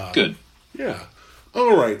 Good. Yeah.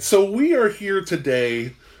 All right. So we are here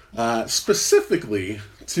today specifically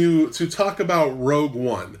to talk about Rogue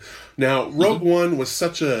One. Now, Rogue One was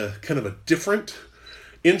such a kind of a different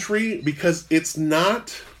entry because it's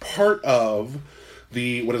not part of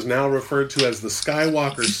what is now referred to as the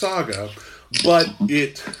Skywalker saga, but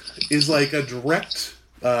it is like a direct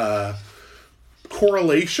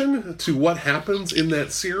correlation to what happens in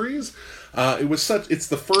that series. It's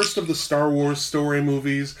the first of the Star Wars story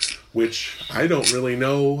movies, which I don't really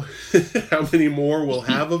know how many more we'll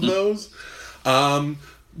have of those.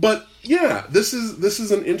 But yeah, this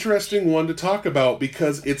is an interesting one to talk about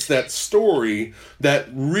because it's that story that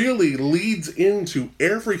really leads into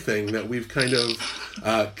everything that we've kind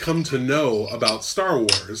of come to know about Star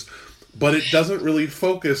Wars. But it doesn't really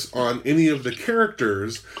focus on any of the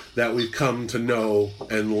characters that we've come to know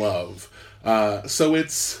and love. So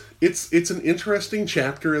it's an interesting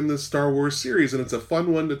chapter in the Star Wars series, and it's a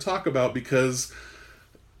fun one to talk about because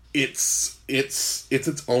it's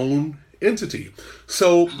its own entity.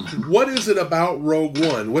 So, what is it about Rogue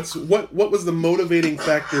One? What was the motivating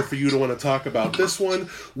factor for you to want to talk about this one?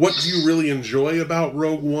 What do you really enjoy about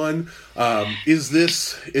Rogue One? Is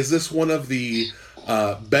this one of the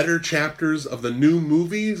better chapters of the new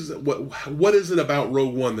movies? What is it about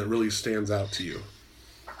Rogue One that really stands out to you?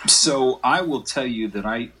 So I will tell you that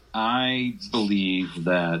I believe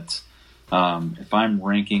that if I'm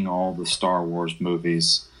ranking all the Star Wars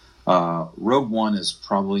movies, Rogue One is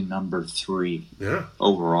probably number 3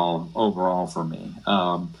 overall for me.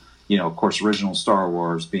 Of course, original Star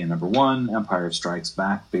Wars being number 1, Empire Strikes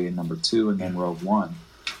Back being number 2, and then Rogue One.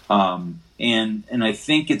 And I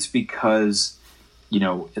think it's because,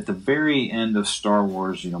 at the very end of Star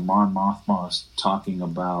Wars, Mon Mothma is talking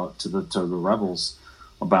about to the rebels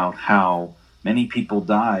about how many people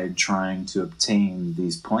died trying to obtain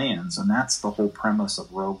these plans, and that's the whole premise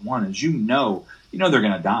of Rogue One. Is you know they're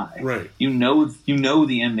going to die, right? You know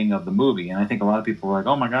the ending of the movie, and I think a lot of people are like,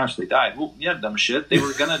 "Oh my gosh, they died." Well, yeah, dumb shit, they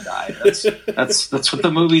were going to die. That's what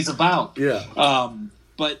the movie's about. Yeah.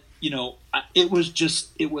 But it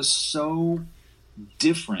was so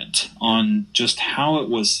different on just how it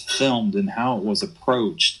was filmed and how it was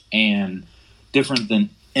approached, and different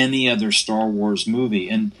than any other Star Wars movie,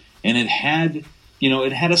 and it had a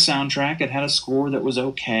soundtrack, it had a score that was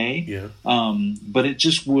okay, but it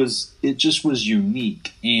just was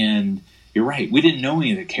unique. And you're right, we didn't know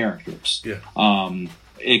any of the characters,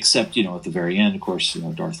 except at the very end, of course,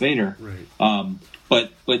 Darth Vader, right.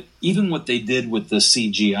 But even what they did with the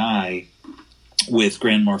CGI with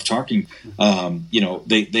Grand Moff Tarkin,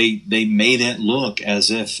 they made it look as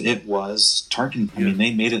if it was Tarkin. I mean,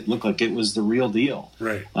 they made it look like it was the real deal.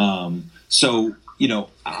 Right. So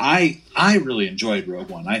I really enjoyed Rogue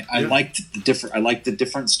One. I liked the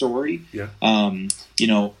different story. Yeah. And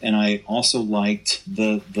I also liked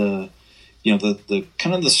the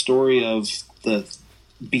kind of the story of the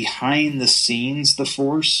behind the scenes, the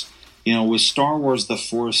Force. With Star Wars, the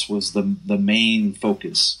Force was the main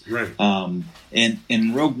focus. Right. And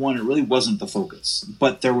in Rogue One, it really wasn't the focus,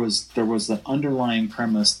 but there was the underlying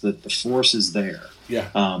premise that the Force is there. Yeah.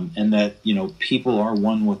 And that people are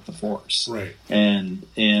one with the Force. Right. And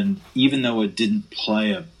even though it didn't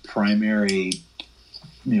play a primary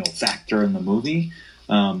factor in the movie,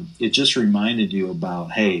 it just reminded you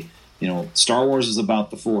about, hey, Star Wars is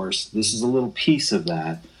about the Force. This is a little piece of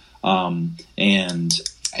that. And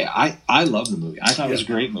I love the movie. I thought it was a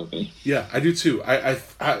great movie. Yeah, I do too.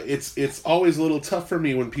 It's always a little tough for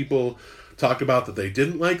me when people talk about that they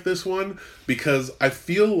didn't like this one, because I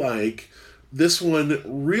feel like this one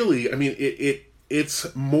really, I mean,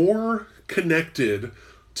 it's more connected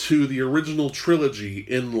to the original trilogy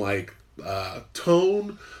in like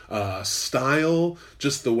tone, style,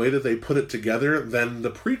 just the way that they put it together than the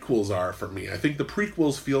prequels are for me. I think the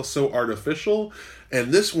prequels feel so artificial,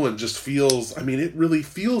 and this one just feels, I mean, it really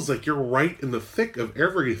feels like you're right in the thick of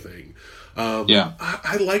everything.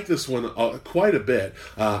 I like this one quite a bit.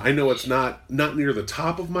 I know it's not near the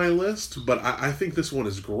top of my list, but I think this one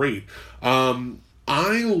is great.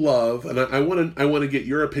 I love, and I want to get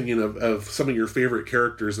your opinion of some of your favorite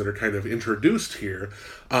characters that are kind of introduced here.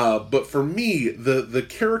 But for me, the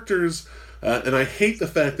characters, and I hate the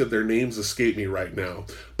fact that their names escape me right now,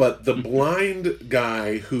 but the blind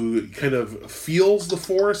guy who kind of feels the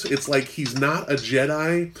Force, it's like he's not a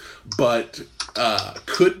Jedi, but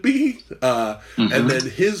could be. And then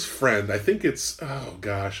his friend, I think it's, oh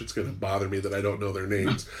gosh, it's going to bother me that I don't know their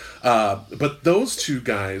names. But those two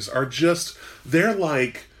guys are just, they're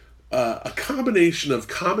like a combination of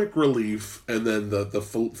comic relief and then the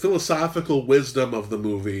philosophical wisdom of the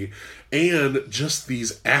movie, and just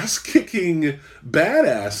these ass-kicking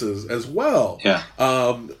badasses as well. Yeah.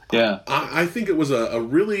 I think it was a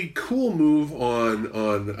really cool move on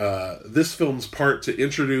this film's part to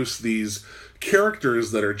introduce these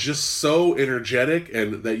characters that are just so energetic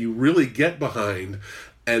and that you really get behind,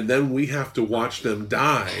 and then we have to watch them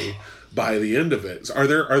die by the end of it. Are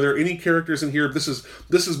there any characters in here? This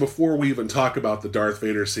is before we even talk about the Darth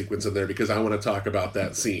Vader sequence in there, because I want to talk about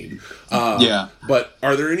that scene. But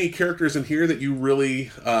are there any characters in here that you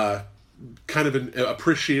really kind of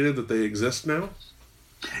appreciated that they exist now?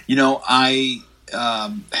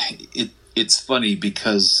 It's funny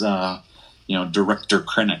because director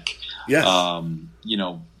Krennic, yes,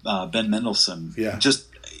 Ben Mendelsohn, yeah, just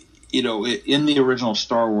in the original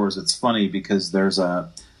Star Wars, it's funny because there's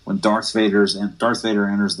when Darth Vader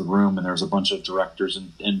enters the room and there's a bunch of directors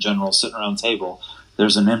and generals sitting around the table,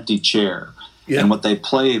 there's an empty chair. Yeah. And what they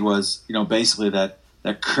played was, basically that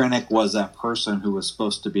Krennic was that person who was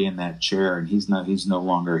supposed to be in that chair, and he's no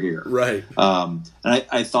longer here. Right. And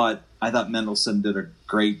I thought Mendelsohn did a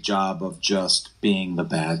great job of just being the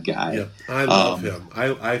bad guy. Yeah, I love him.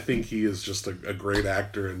 I think he is just a great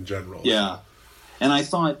actor in general. Yeah. And I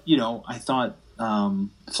thought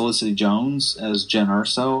Felicity Jones as Jen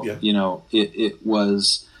Erso, it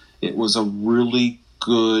was a really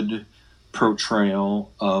good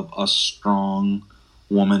portrayal of a strong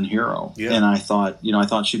woman hero. Yeah. And I thought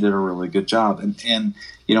she did a really good job. And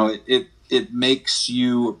it makes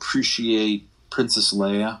you appreciate Princess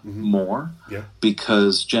Leia more,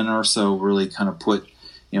 because Jen Erso really kind of put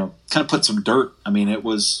some dirt. I mean, it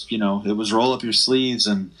was roll up your sleeves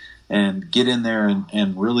and get in there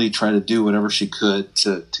and really try to do whatever she could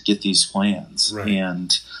to get these plans. Right.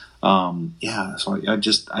 And so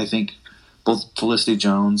I think both Felicity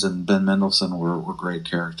Jones and Ben Mendelsohn were great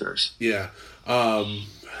characters. Yeah.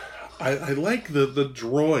 I like the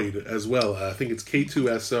droid as well. I think it's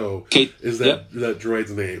K2SO is that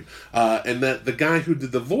droid's name. And that the guy who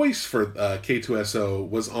did the voice for K2SO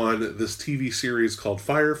was on this TV series called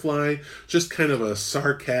Firefly. Just kind of a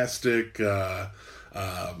sarcastic...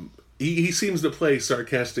 He seems to play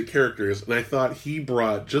sarcastic characters, and I thought he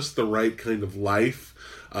brought just the right kind of life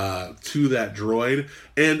to that droid.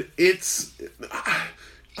 And it's...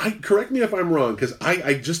 correct me if I'm wrong, because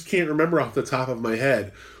I just can't remember off the top of my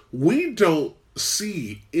head. We don't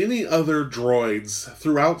see any other droids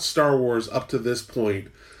throughout Star Wars up to this point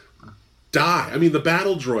die. I mean, the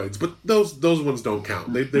battle droids, but those ones don't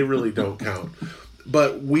count. They really don't count.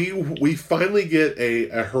 But we finally get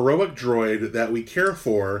a heroic droid that we care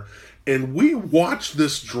for, and we watch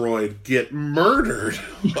this droid get murdered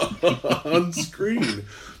on screen.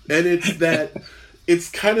 And it's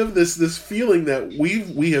kind of this feeling that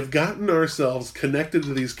we have gotten ourselves connected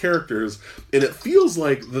to these characters, and it feels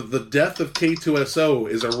like the death of K2SO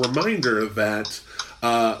is a reminder that,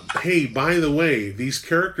 hey, by the way, these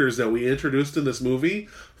characters that we introduced in this movie,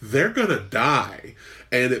 they're gonna die.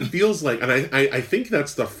 And it feels like, and I think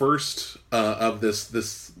that's the first of this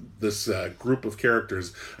group of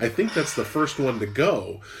characters. I think that's the first one to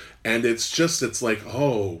go, and it's like,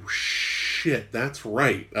 oh shit, that's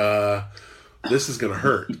right. this is going to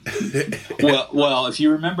hurt. Well, if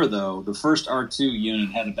you remember though, the first R2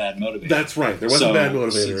 unit had a bad motivator. That's right. There was a bad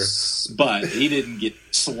motivator, but he didn't get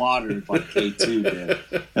slaughtered like K2 did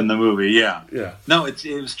in the movie. Yeah. No, it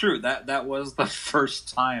was true. That was the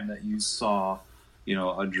first time that you saw, a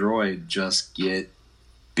droid just get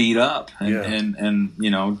beat up and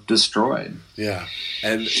destroyed. Yeah.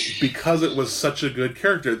 And because it was such a good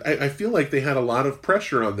character, I feel like they had a lot of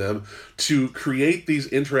pressure on them to create these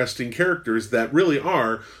interesting characters that really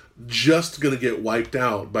are just going to get wiped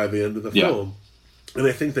out by the end of the film. And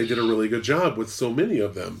I think they did a really good job with so many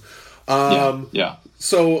of them.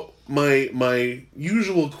 So my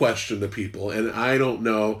usual question to people, and I don't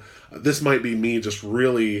know, this might be me just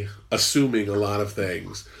really assuming a lot of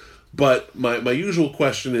things, but my usual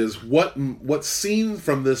question is, what scene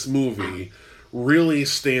from this movie really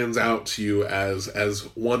stands out to you as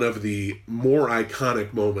one of the more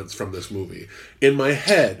iconic moments from this movie? In my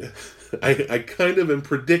head, I kind of am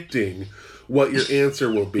predicting what your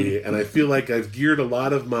answer will be, and I feel like I've geared a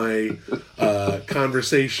lot of my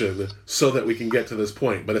conversation so that we can get to this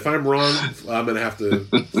point. But if I'm wrong, I'm going to have to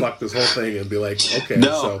fuck this whole thing and be like, okay.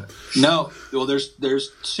 No. Well, there's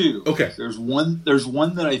two. Okay. There's one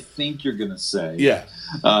that I think you're going to say. Yeah.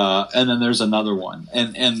 And then there's another one,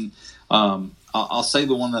 and I'll say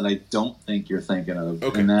the one that I don't think you're thinking of,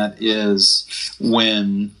 and that is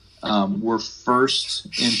when we're first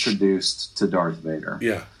introduced to Darth Vader.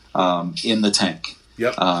 Yeah. In the tank.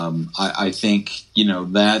 Yep. I think,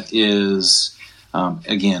 that is,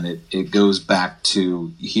 again, it goes back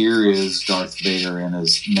to, here is Darth Vader in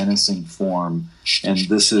his menacing form, and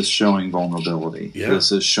this is showing vulnerability. Yeah.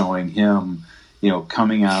 This is showing him,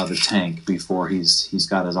 coming out of the tank before he's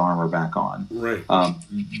got his armor back on. Right.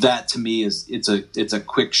 That to me it's a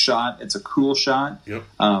quick shot. It's a cool shot. Yep.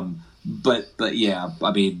 But yeah,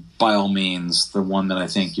 I mean, by all means, the one that I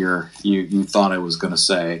think you thought I was going to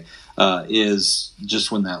say is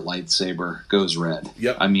just when that lightsaber goes red.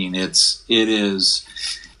 Yep. I mean, it is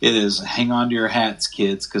hang on to your hats,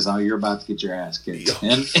 kids, because you're about to get your ass kicked.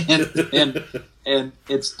 And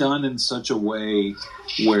it's done in such a way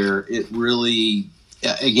where it really,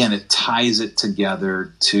 again, it ties it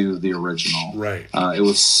together to the original. Right. It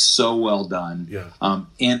was so well done. Yeah. And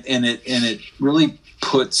it really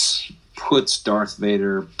puts Darth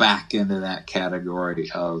Vader back into that category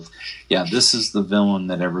of, this is the villain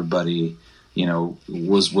that everybody,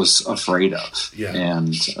 was afraid of. Yeah.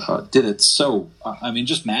 And did it so,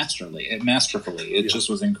 just masterfully. It just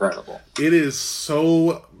was incredible. It is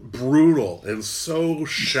so brutal and so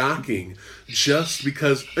shocking, just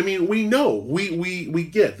because, we know, we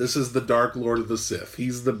get, this is the Dark Lord of the Sith.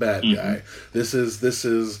 He's the bad guy. This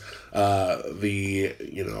is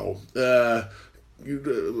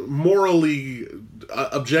morally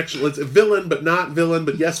objection. It's a villain, but not villain,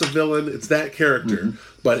 but yes, a villain. It's that character.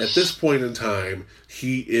 But at this point in time,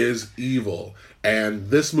 he is evil.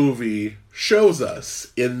 And this movie shows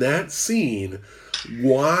us in that scene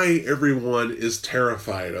why everyone is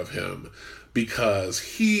terrified of him. Because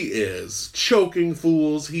he is choking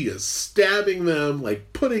fools, he is stabbing them,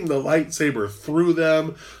 like putting the lightsaber through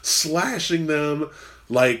them, slashing them.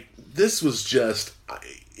 Like, this was just...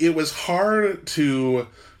 It was hard to,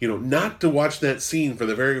 not to watch that scene for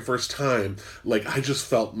the very first time. Like, I just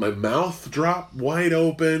felt my mouth drop wide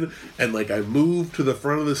open, and like I moved to the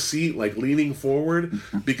front of the seat, like leaning forward,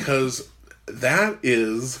 because that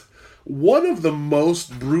is one of the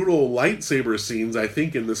most brutal lightsaber scenes, I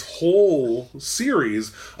think, in this whole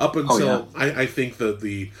series, up until, I think that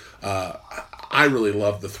I really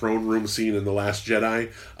love the throne room scene in The Last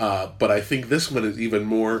Jedi, but I think this one is even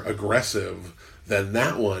more aggressive than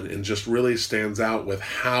that one, and just really stands out with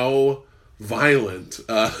how violent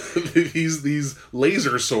these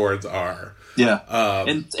laser swords are. Yeah,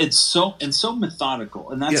 and it's so methodical,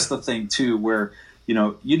 and that's the thing too, where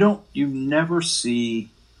you never see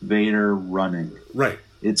Vader running. Right.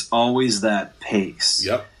 It's always that pace.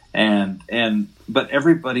 Yep. But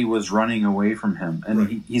everybody was running away from him,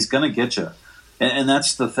 and he's gonna get you. And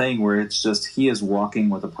that's the thing where it's just, he is walking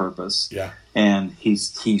with a purpose. Yeah. And he's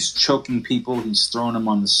choking people. He's throwing them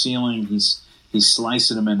on the ceiling. He's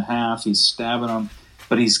slicing them in half. He's stabbing them.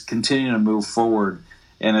 But he's continuing to move forward.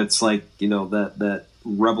 And it's like, that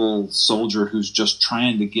rebel soldier who's just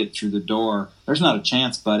trying to get through the door. There's not a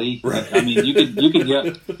chance, buddy. Right.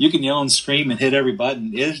 You can yell and scream and hit every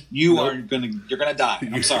button. You're gonna die.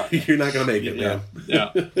 I'm sorry. You're not gonna make it, man.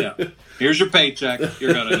 Yeah. Here's your paycheck.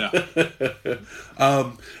 You're gonna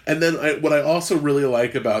die. And then what I also really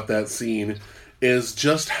like about that scene is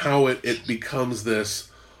just how it becomes this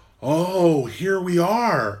oh, here we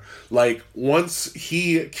are. Like, once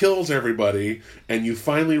he kills everybody and you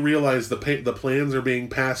finally realize the plans are being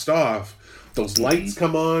passed off, those lights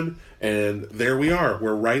come on, and there we are.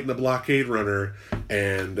 We're right in the blockade runner,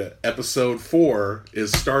 and episode 4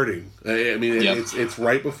 is starting. I mean, it's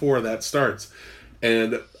right before that starts.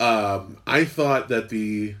 And I thought that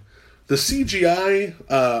the CGI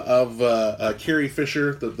of Carrie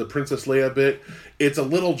Fisher, the Princess Leia bit, it's a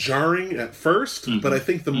little jarring at first, but I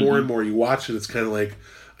think the more and more you watch it, it's kind of like,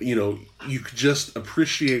 you know, you could just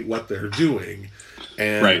appreciate what they're doing.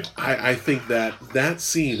 And I think that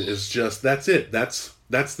scene is just, that's it. That's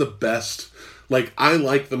the best. Like, I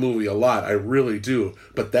like the movie a lot, I really do.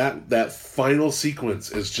 But that final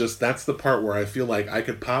sequence is just, that's the part where I feel like I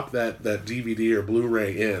could pop that DVD or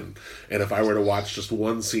Blu-ray in, and if I were to watch just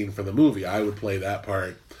one scene from the movie, I would play that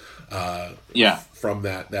part. From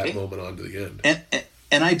that moment on to the end.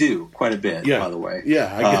 And I do quite a bit, by the way.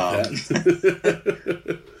 Yeah, I get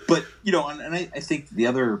that. But, you know, and I think the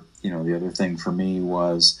other thing for me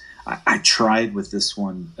was I tried with this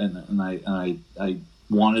one, and I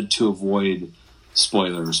wanted to avoid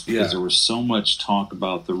spoilers because there was so much talk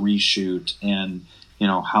about the reshoot and, you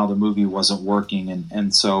know, how the movie wasn't working,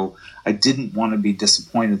 and so I didn't want to be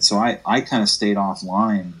disappointed, so I kind of stayed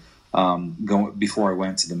offline before I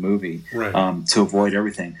went to the movie, to avoid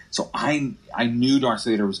everything. So I knew Darth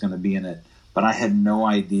Vader was going to be in it, but I had no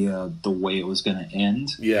idea the way it was going to end.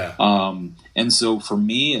 And so for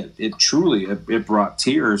me, it truly brought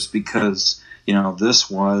tears because, you know, this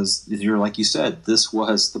was, like you said, this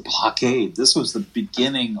was the blockade. This was the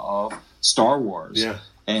beginning of Star Wars.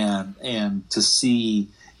 And to see,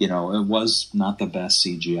 you know, it was not the best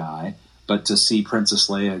CGI, but to see Princess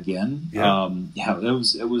Leia again,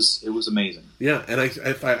 it was amazing. Yeah, and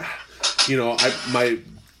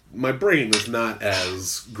my brain is not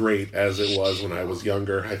as great as it was when I was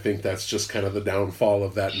younger. I think that's just kind of the downfall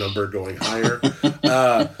of that number going higher.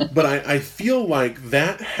 But I feel like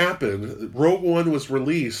that happened. Rogue One was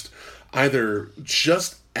released either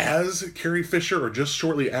just as Carrie Fisher or just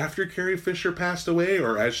shortly after Carrie Fisher passed away,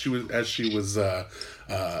 or as she was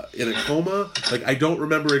in a coma. Like, I don't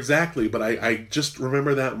remember exactly, but I just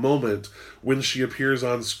remember that moment when she appears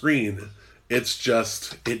on screen. It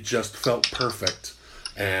just felt perfect.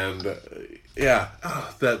 And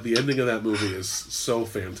that the ending of that movie is so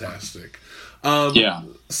fantastic.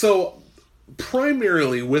 So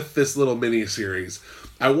primarily with this little mini series,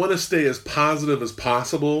 I want to stay as positive as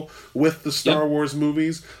possible with the Star Wars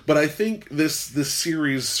movies, but I think this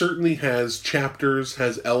series certainly has chapters,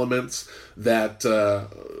 has elements that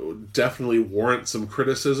definitely warrant some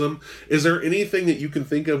criticism. Is there anything that you can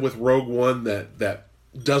think of with Rogue One that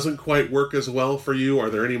doesn't quite work as well for you? Are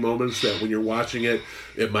there any moments that when you're watching it,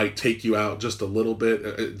 it might take you out just a little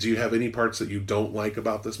bit? Do you have any parts that you don't like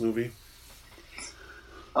about this movie?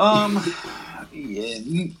 No,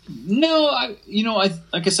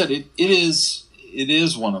 like I said, it is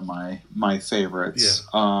one of my favorites.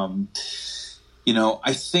 You know,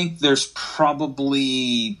 I think there's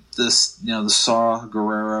probably this, you know, the Saw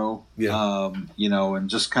Gerrera, you know, and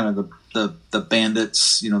just kind of the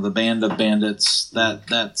bandits, you know, the band of bandits,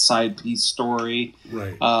 that side piece story,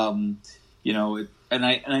 you know, and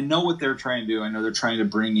I know what they're trying to do. I know they're trying to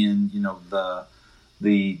bring in, you know,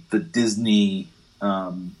 the Disney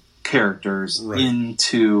characters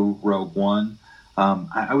into Rogue One.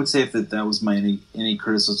 I would say if that was my any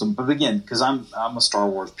criticism, but again, because I'm a Star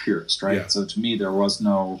Wars purist, right? So to me, there was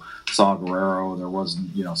no Saw Gerrera, there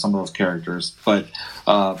wasn't, you know, some of those characters, but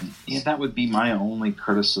that would be my only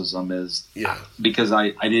criticism is because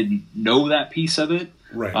I didn't know that piece of it.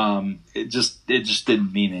 It just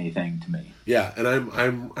didn't mean anything to me. Yeah, and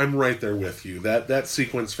I'm right there with you. That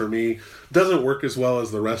sequence for me doesn't work as well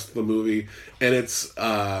as the rest of the movie, and it's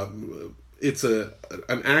an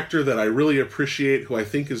actor that I really appreciate, who I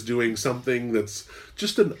think is doing something that's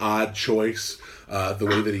just an odd choice, the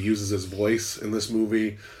way that he uses his voice in this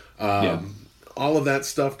movie. All of that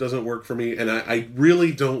stuff doesn't work for me, and I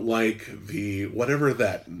really don't like whatever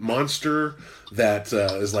that monster that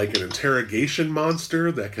is like an interrogation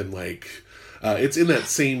monster that can like... it's in that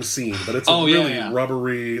same scene, but it's a really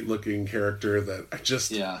rubbery looking character that I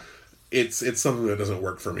just... It's something that doesn't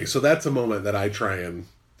work for me. So that's a moment that I try and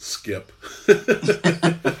skip.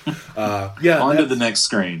 On to the next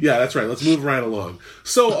screen. Yeah, that's right. Let's move right along.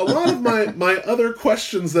 So a lot of my other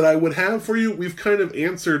questions that I would have for you, we've kind of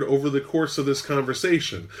answered over the course of this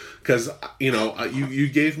conversation. Because, you know, you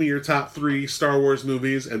gave me your top 3 Star Wars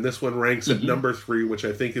movies, and this one ranks at number 3, which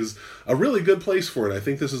I think is a really good place for it. I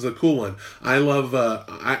think this is a cool one. I love,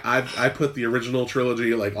 I put the original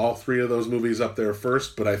trilogy, like all 3 of those movies up there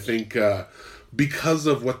first, but I think... because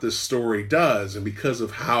of what this story does and because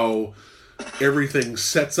of how everything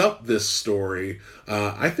sets up this story,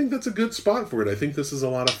 I think that's a good spot for it. I think this is a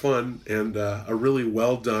lot of fun and a really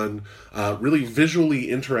well done, really visually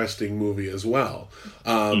interesting movie as well.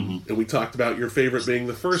 And we talked about your favorite being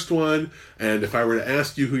the first one, and if I were to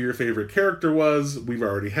ask you who your favorite character was, we've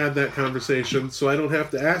already had that conversation, so I don't have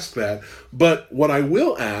to ask that. But what I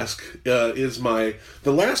will ask is the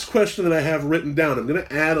last question that I have written down. I'm going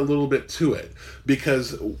to add a little bit to it,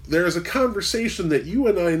 because there is a conversation that you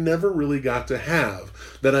and I never really got to have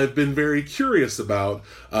that I've been very curious about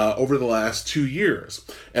over the last 2 years.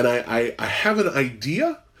 And I have an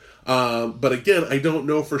idea, but again, I don't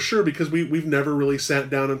know for sure because we've never really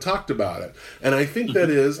sat down and talked about it. And I think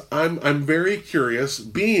that is, I'm very curious,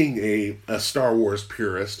 being a Star Wars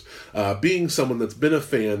purist, being someone that's been a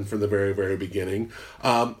fan from the very, very beginning.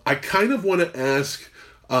 I kind of want to ask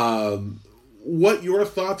what your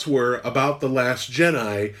thoughts were about The Last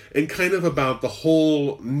Jedi and kind of about the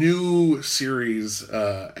whole new series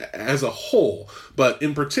as a whole, but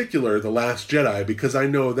in particular The Last Jedi, because I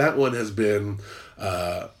know that one has been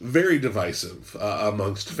very divisive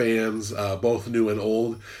amongst fans, both new and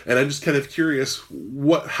old, and I'm just kind of curious,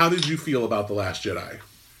 how did you feel about The Last Jedi?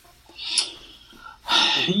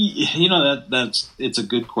 You know, it's a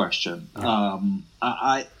good question.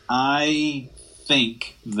 I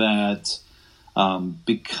think that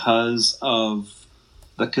because of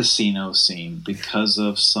the casino scene, because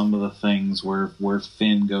of some of the things where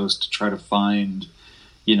Finn goes to try to find,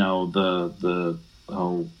 you know,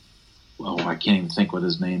 I can't even think what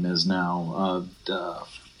his name is now.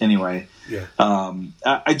 Anyway, yeah.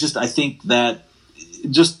 I think that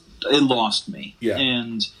it lost me. Yeah.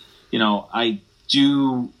 And, you know, I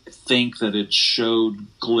do think that it showed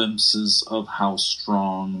glimpses of how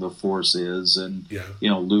strong the Force is, and, you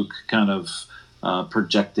know, Luke kind of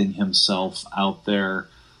projecting himself out there.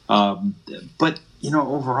 But, you know,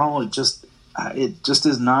 overall, it just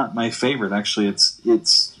is not my favorite. Actually,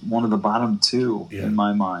 it's one of the bottom two in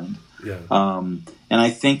my mind. Yeah. And I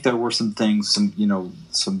think there were some things, some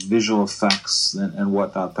visual effects and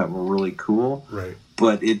whatnot that were really cool. Right.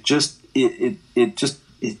 But it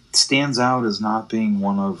stands out as not being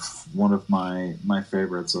one of my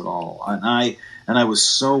favorites at all. And I was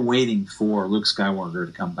so waiting for Luke Skywalker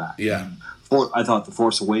to come back. Yeah. I thought The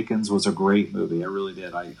Force Awakens was a great movie. I really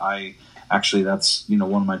did. I actually, that's, you know,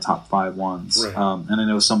 one of my top 5 ones. Right. And I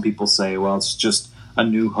know some people say, well, it's just A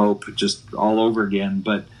New Hope, just all over again.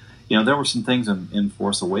 But, you know, there were some things in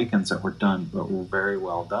Force Awakens that were very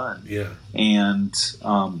well done. Yeah. And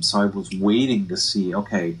so I was waiting to see,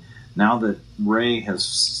 okay, now that Rey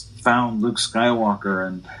has found Luke Skywalker,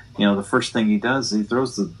 and, you know, the first thing he does, he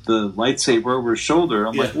throws the lightsaber over his shoulder.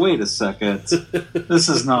 I'm like, wait a second, this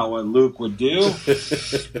is not what Luke would do.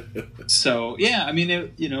 So, yeah, I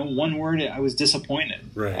mean, one word, I was disappointed.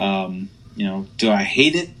 Right. You know, do I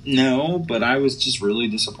hate it? No, but I was just really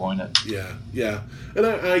disappointed. Yeah. And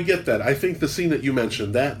I get that. I think the scene that you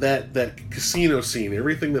mentioned, that casino scene,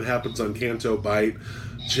 everything that happens on Canto Bight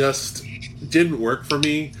just didn't work for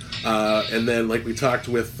me. And then, like we talked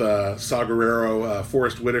with Saw Gerrera,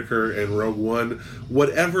 Forrest Whitaker, and Rogue One,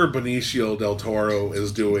 whatever Benicio del Toro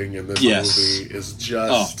is doing in this movie is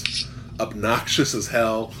just obnoxious as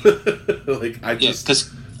hell.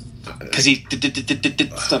 Because he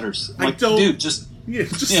stutters. I don't, dude, just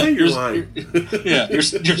say your line.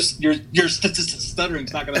 Your stuttering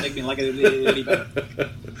is not going to make me like it any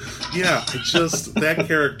better. Yeah, just that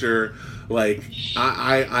character. Like,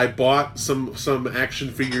 I bought some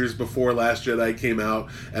action figures before Last Jedi came out,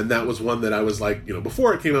 and that was one that I was like, you know,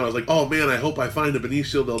 before it came out, I was like, oh man, I hope I find a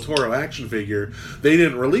Benicio del Toro action figure. They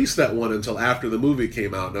didn't release that one until after the movie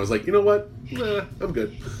came out, and I was like, you know what? Nah, I'm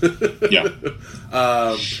good.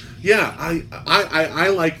 I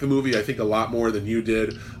like the movie, I think, a lot more than you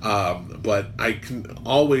did, but I can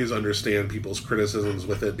always understand people's criticisms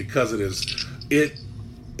with it, because it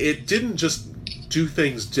didn't just do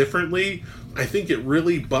things differently. I think it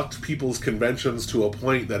really bucked people's conventions to a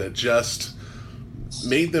point that it just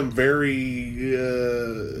made them very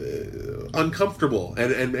uncomfortable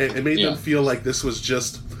and made them feel like this was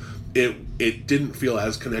just it didn't feel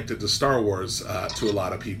as connected to Star Wars to a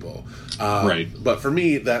lot of people. Right. But for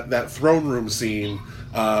me, that throne room scene,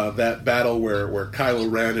 that battle where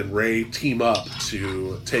Kylo Ren and Rey team up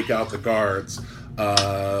to take out the guards,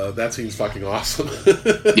 that seems fucking awesome.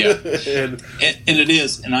 Yeah, and it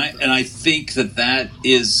is, and I think that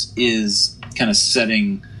is kind of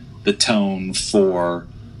setting the tone for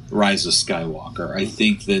Rise of Skywalker. I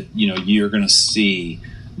think that, you know, you're going to see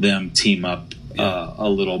them team up a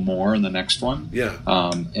little more in the next one. Yeah.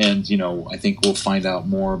 And I think we'll find out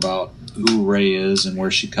more about who Rey is and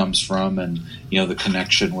where she comes from, and the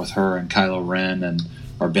connection with her and Kylo Ren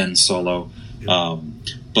or Ben Solo. Yeah.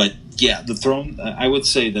 But yeah, the throne. I would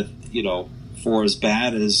say that for as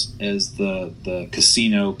bad as the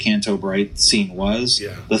casino Canto Bright scene was,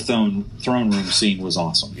 the throne room scene was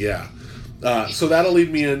awesome. Yeah. So that'll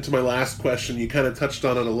lead me into my last question. You kind of touched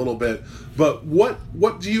on it a little bit, but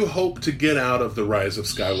what do you hope to get out of The Rise of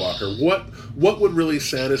Skywalker? What would really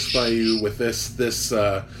satisfy you with this?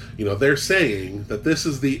 They're saying that this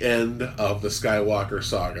is the end of the Skywalker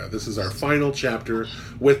saga. This is our final chapter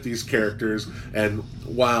with these characters, and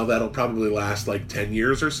while that'll probably last like 10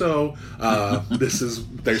 years or so,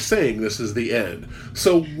 they're saying this is the end.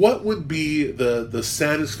 So what would be the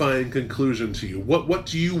satisfying conclusion to you? What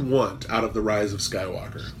do you want out of The Rise of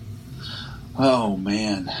Skywalker? Oh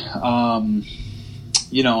man,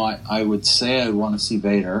 I would say I want to see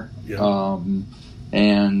Vader,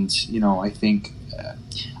 and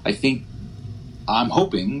I think I'm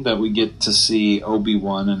hoping that we get to see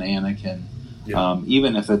Obi-Wan and Anakin,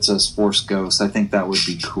 even if it's as Force ghosts. I think that would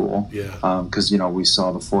be cool, because we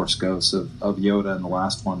saw the Force ghosts of Yoda in the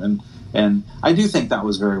last one, and I do think that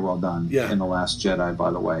was very well done in The Last Jedi,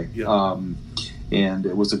 by the way. And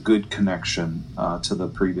it was a good connection to the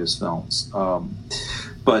previous films. And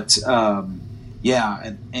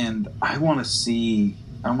I want to see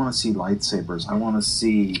lightsabers. I want to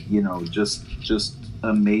see just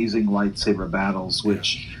amazing lightsaber battles,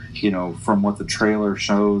 which from what the trailer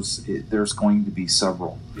shows, there's going to be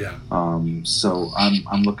several. So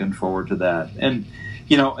I'm looking forward to that. And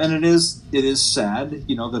and it is sad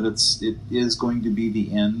that it is going to be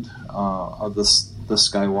the end of the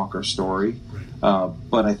Skywalker story.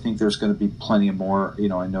 But I think there's going to be plenty of more.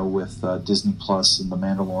 I know with Disney Plus and The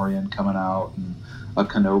Mandalorian coming out and a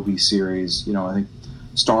Kenobi series, I think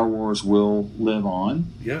Star Wars will live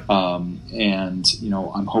on. And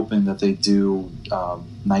I'm hoping that they do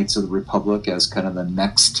Knights of the Republic as kind of the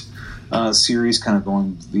next series, kind of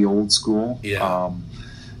going the old school.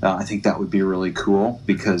 I think that would be really cool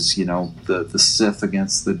because the Sith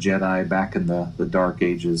against the Jedi back in the Dark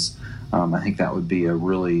Ages. I think that would be a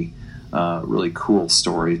really cool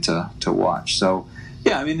story to watch. So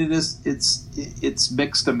yeah, I mean it's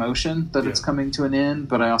mixed emotion that it's coming to an end,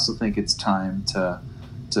 but I also think it's time to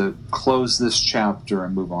close this chapter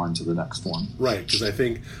and move on to the next one. Right, because I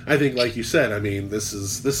think like you said, I mean this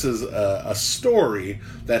is a story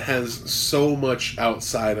that has so much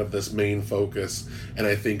outside of this main focus, and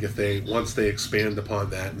I think once they expand upon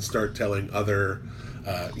that and start telling other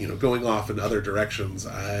going off in other directions,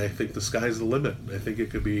 I think the sky's the limit. I think it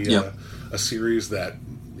could be a series that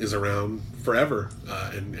is around forever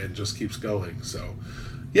and just keeps going. So,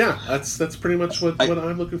 yeah, that's pretty much what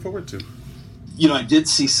I'm looking forward to. I did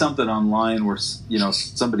see something online where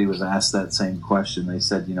somebody was asked that same question. They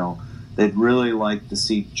said they'd really like to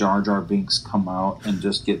see Jar Jar Binks come out and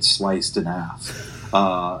just get sliced in half.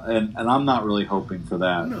 And I'm not really hoping for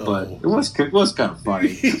that, but it was kind of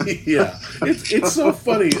funny. Yeah, it's so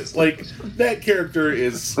funny. It's like that character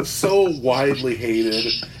is so widely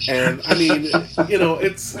hated, and I mean,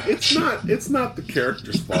 it's not the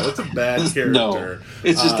character's fault. It's a bad character. No,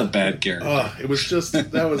 it's just a bad character. It was just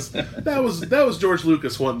that was George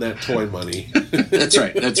Lucas wanting that toy money. That's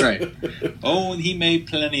right. Oh, and he made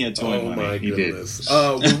plenty of toy money. Oh my goodness!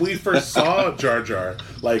 When we first saw Jar Jar,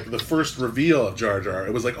 like the first reveal of Jar Jar,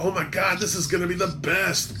 it was like, oh my god, this is going to be the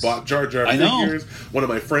best. Bought Jar Jar figures. One of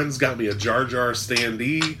my friends got me a Jar Jar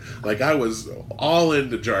standee. Like, I was all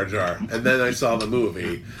into Jar Jar, and then I saw the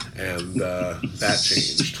movie, and that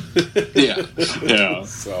changed. Yeah.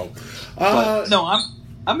 So,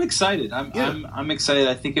 I'm excited. I'm excited.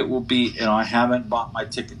 I think it will be. I haven't bought my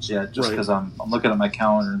tickets yet, just because I'm looking at my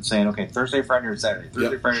calendar and saying, okay, Thursday, Friday, or Saturday.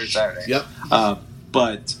 Friday, or Saturday. Yep.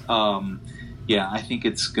 Yeah, I think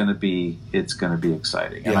it's gonna be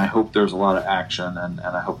exciting, and I hope there's a lot of action, and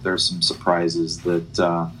I hope there's some surprises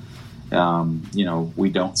that we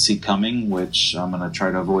don't see coming. Which I'm gonna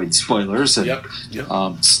try to avoid spoilers and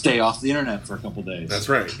stay off the internet for a couple days. That's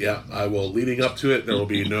right. Yeah, I will. Leading up to it, there will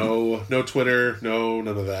be no Twitter, none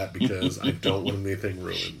of that, because I don't want anything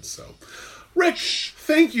ruined. So, Rick,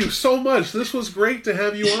 thank you so much. This was great to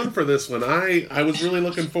have you on for this one. I was really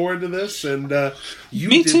looking forward to this, and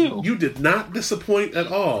Me too. You did not disappoint at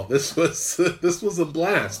all. This was a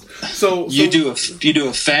blast. So you do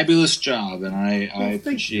a fabulous job, and I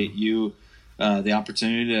appreciate you the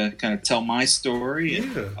opportunity to kind of tell my story.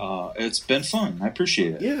 And, it's been fun. I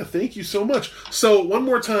appreciate it. Yeah, thank you so much. So one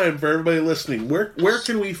more time for everybody listening, where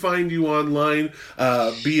can we find you online?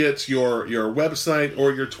 Be it your website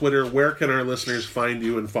or your Twitter, where can our listeners find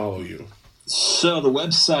you and follow you? So the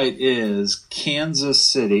website is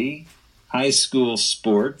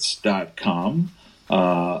kansascityhighschoolsports.com.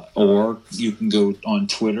 Or you can go on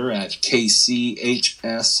Twitter at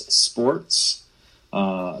KCHS Sports.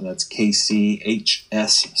 That's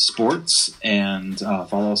KCHS Sports, and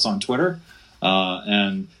follow us on Twitter.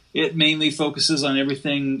 And it mainly focuses on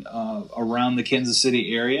everything around the Kansas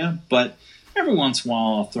City area, but every once in a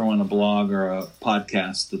while I'll throw in a blog or a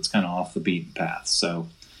podcast that's kind of off the beaten path. So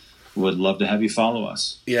would love to have you follow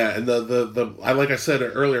us. Yeah, and the like I said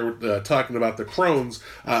earlier, talking about the Crones,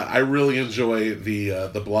 I really enjoy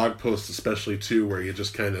the blog posts, especially too, where you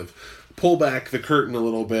just kind of pull back the curtain a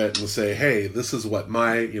little bit and say, hey, this is what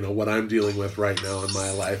what I'm dealing with right now in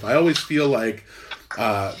my life. I always feel like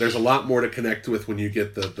there's a lot more to connect with when you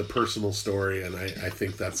get the personal story, and I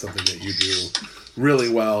think that's something that you do really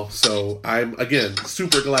well. So I'm, again,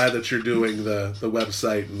 super glad that you're doing the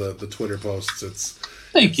website and the Twitter posts.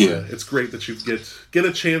 Thank you. It's great that you get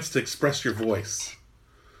a chance to express your voice.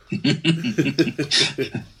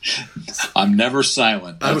 I'm never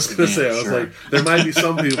silent. I was going to say, I was like, there might be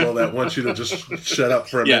some people that want you to just shut up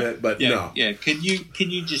for a minute, but no. Yeah, can you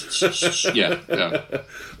just yeah.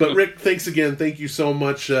 But Rick, thanks again. Thank you so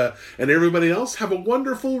much. And everybody else, have a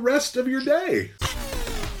wonderful rest of your day.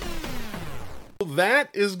 That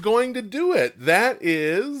is going to do it.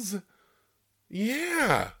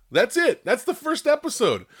 That's it. That's the first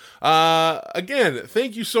episode. Again,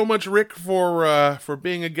 thank you so much, Rick, for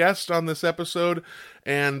being a guest on this episode.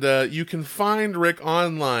 And you can find Rick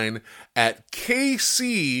online at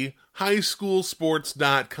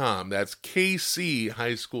kchighschoolsports.com. That's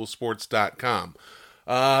kchighschoolsports.com.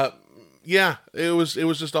 Yeah, it was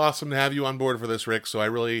just awesome to have you on board for this, Rick, so I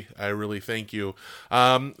really thank you.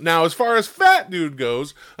 Now, as far as Fat Dude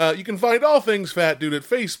goes, you can find all things Fat Dude at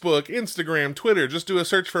Facebook, Instagram, Twitter. Just do a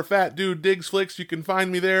search for Fat Dude Digs Flicks. You can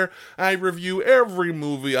find me there. I review every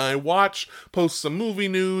movie I watch, post some movie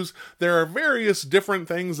news. There are various different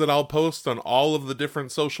things that I'll post on all of the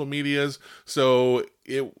different social medias, so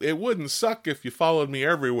it wouldn't suck if you followed me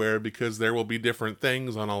everywhere, because there will be different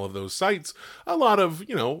things on all of those sites. A lot of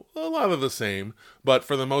the same, but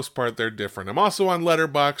for the most part, they're different. I'm also on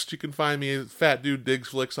Letterboxd. You can find me at Fat Dude Digs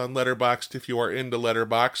Flicks on Letterboxd if you are into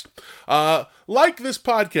Letterboxd. Like this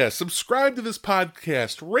podcast, subscribe to this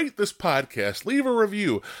podcast, rate this podcast, leave a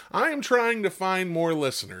review. I am trying to find more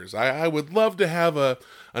listeners. I would love to have an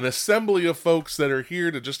assembly of folks that are here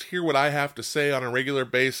to just hear what I have to say on a regular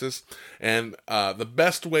basis, and the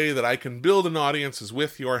best way that I can build an audience is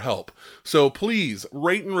with your help. So please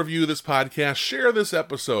rate and review this podcast, share this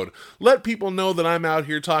episode, let people know that I'm out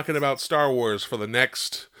here talking about Star Wars for the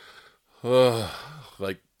next 2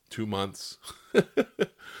 months.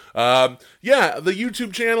 The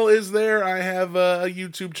YouTube channel is there. I have a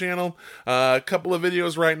YouTube channel. A couple of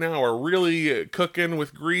videos right now are really cooking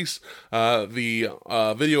with grease. The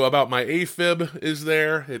video about my AFib is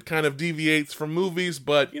there. It kind of deviates from movies,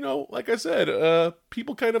 but, like I said,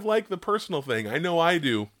 people kind of like the personal thing. I know I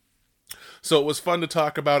do. So it was fun to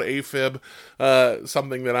talk about AFib,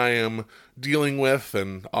 something that I am dealing with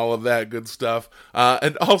and all of that good stuff.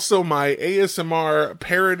 And also my ASMR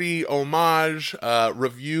parody homage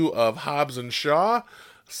review of Hobbs and Shaw.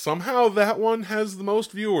 Somehow that one has the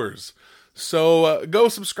most viewers. So go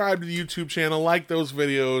subscribe to the YouTube channel, like those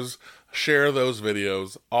videos, share those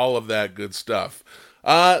videos, all of that good stuff.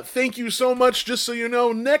 Thank you so much. Just so you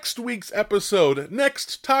know, next week's episode,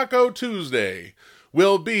 next Taco Tuesday,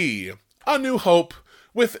 will be A New Hope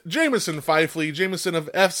with Jameson Fifely, Jameson of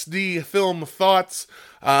SD Film Thoughts,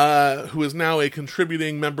 who is now a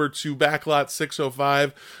contributing member to Backlot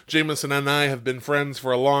 605. Jameson and I have been friends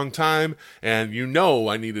for a long time, and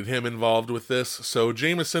I needed him involved with this, so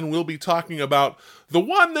Jameson will be talking about the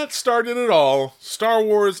one that started it all, Star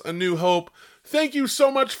Wars A New Hope. Thank you so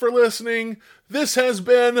much for listening. This has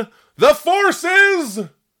been The Forces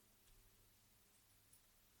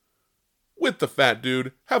with the Fat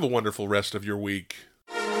Dude. Have a wonderful rest of your week.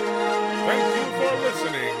 Thank you for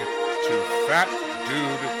listening to Fat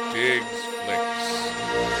Dude Digs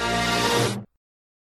Flicks.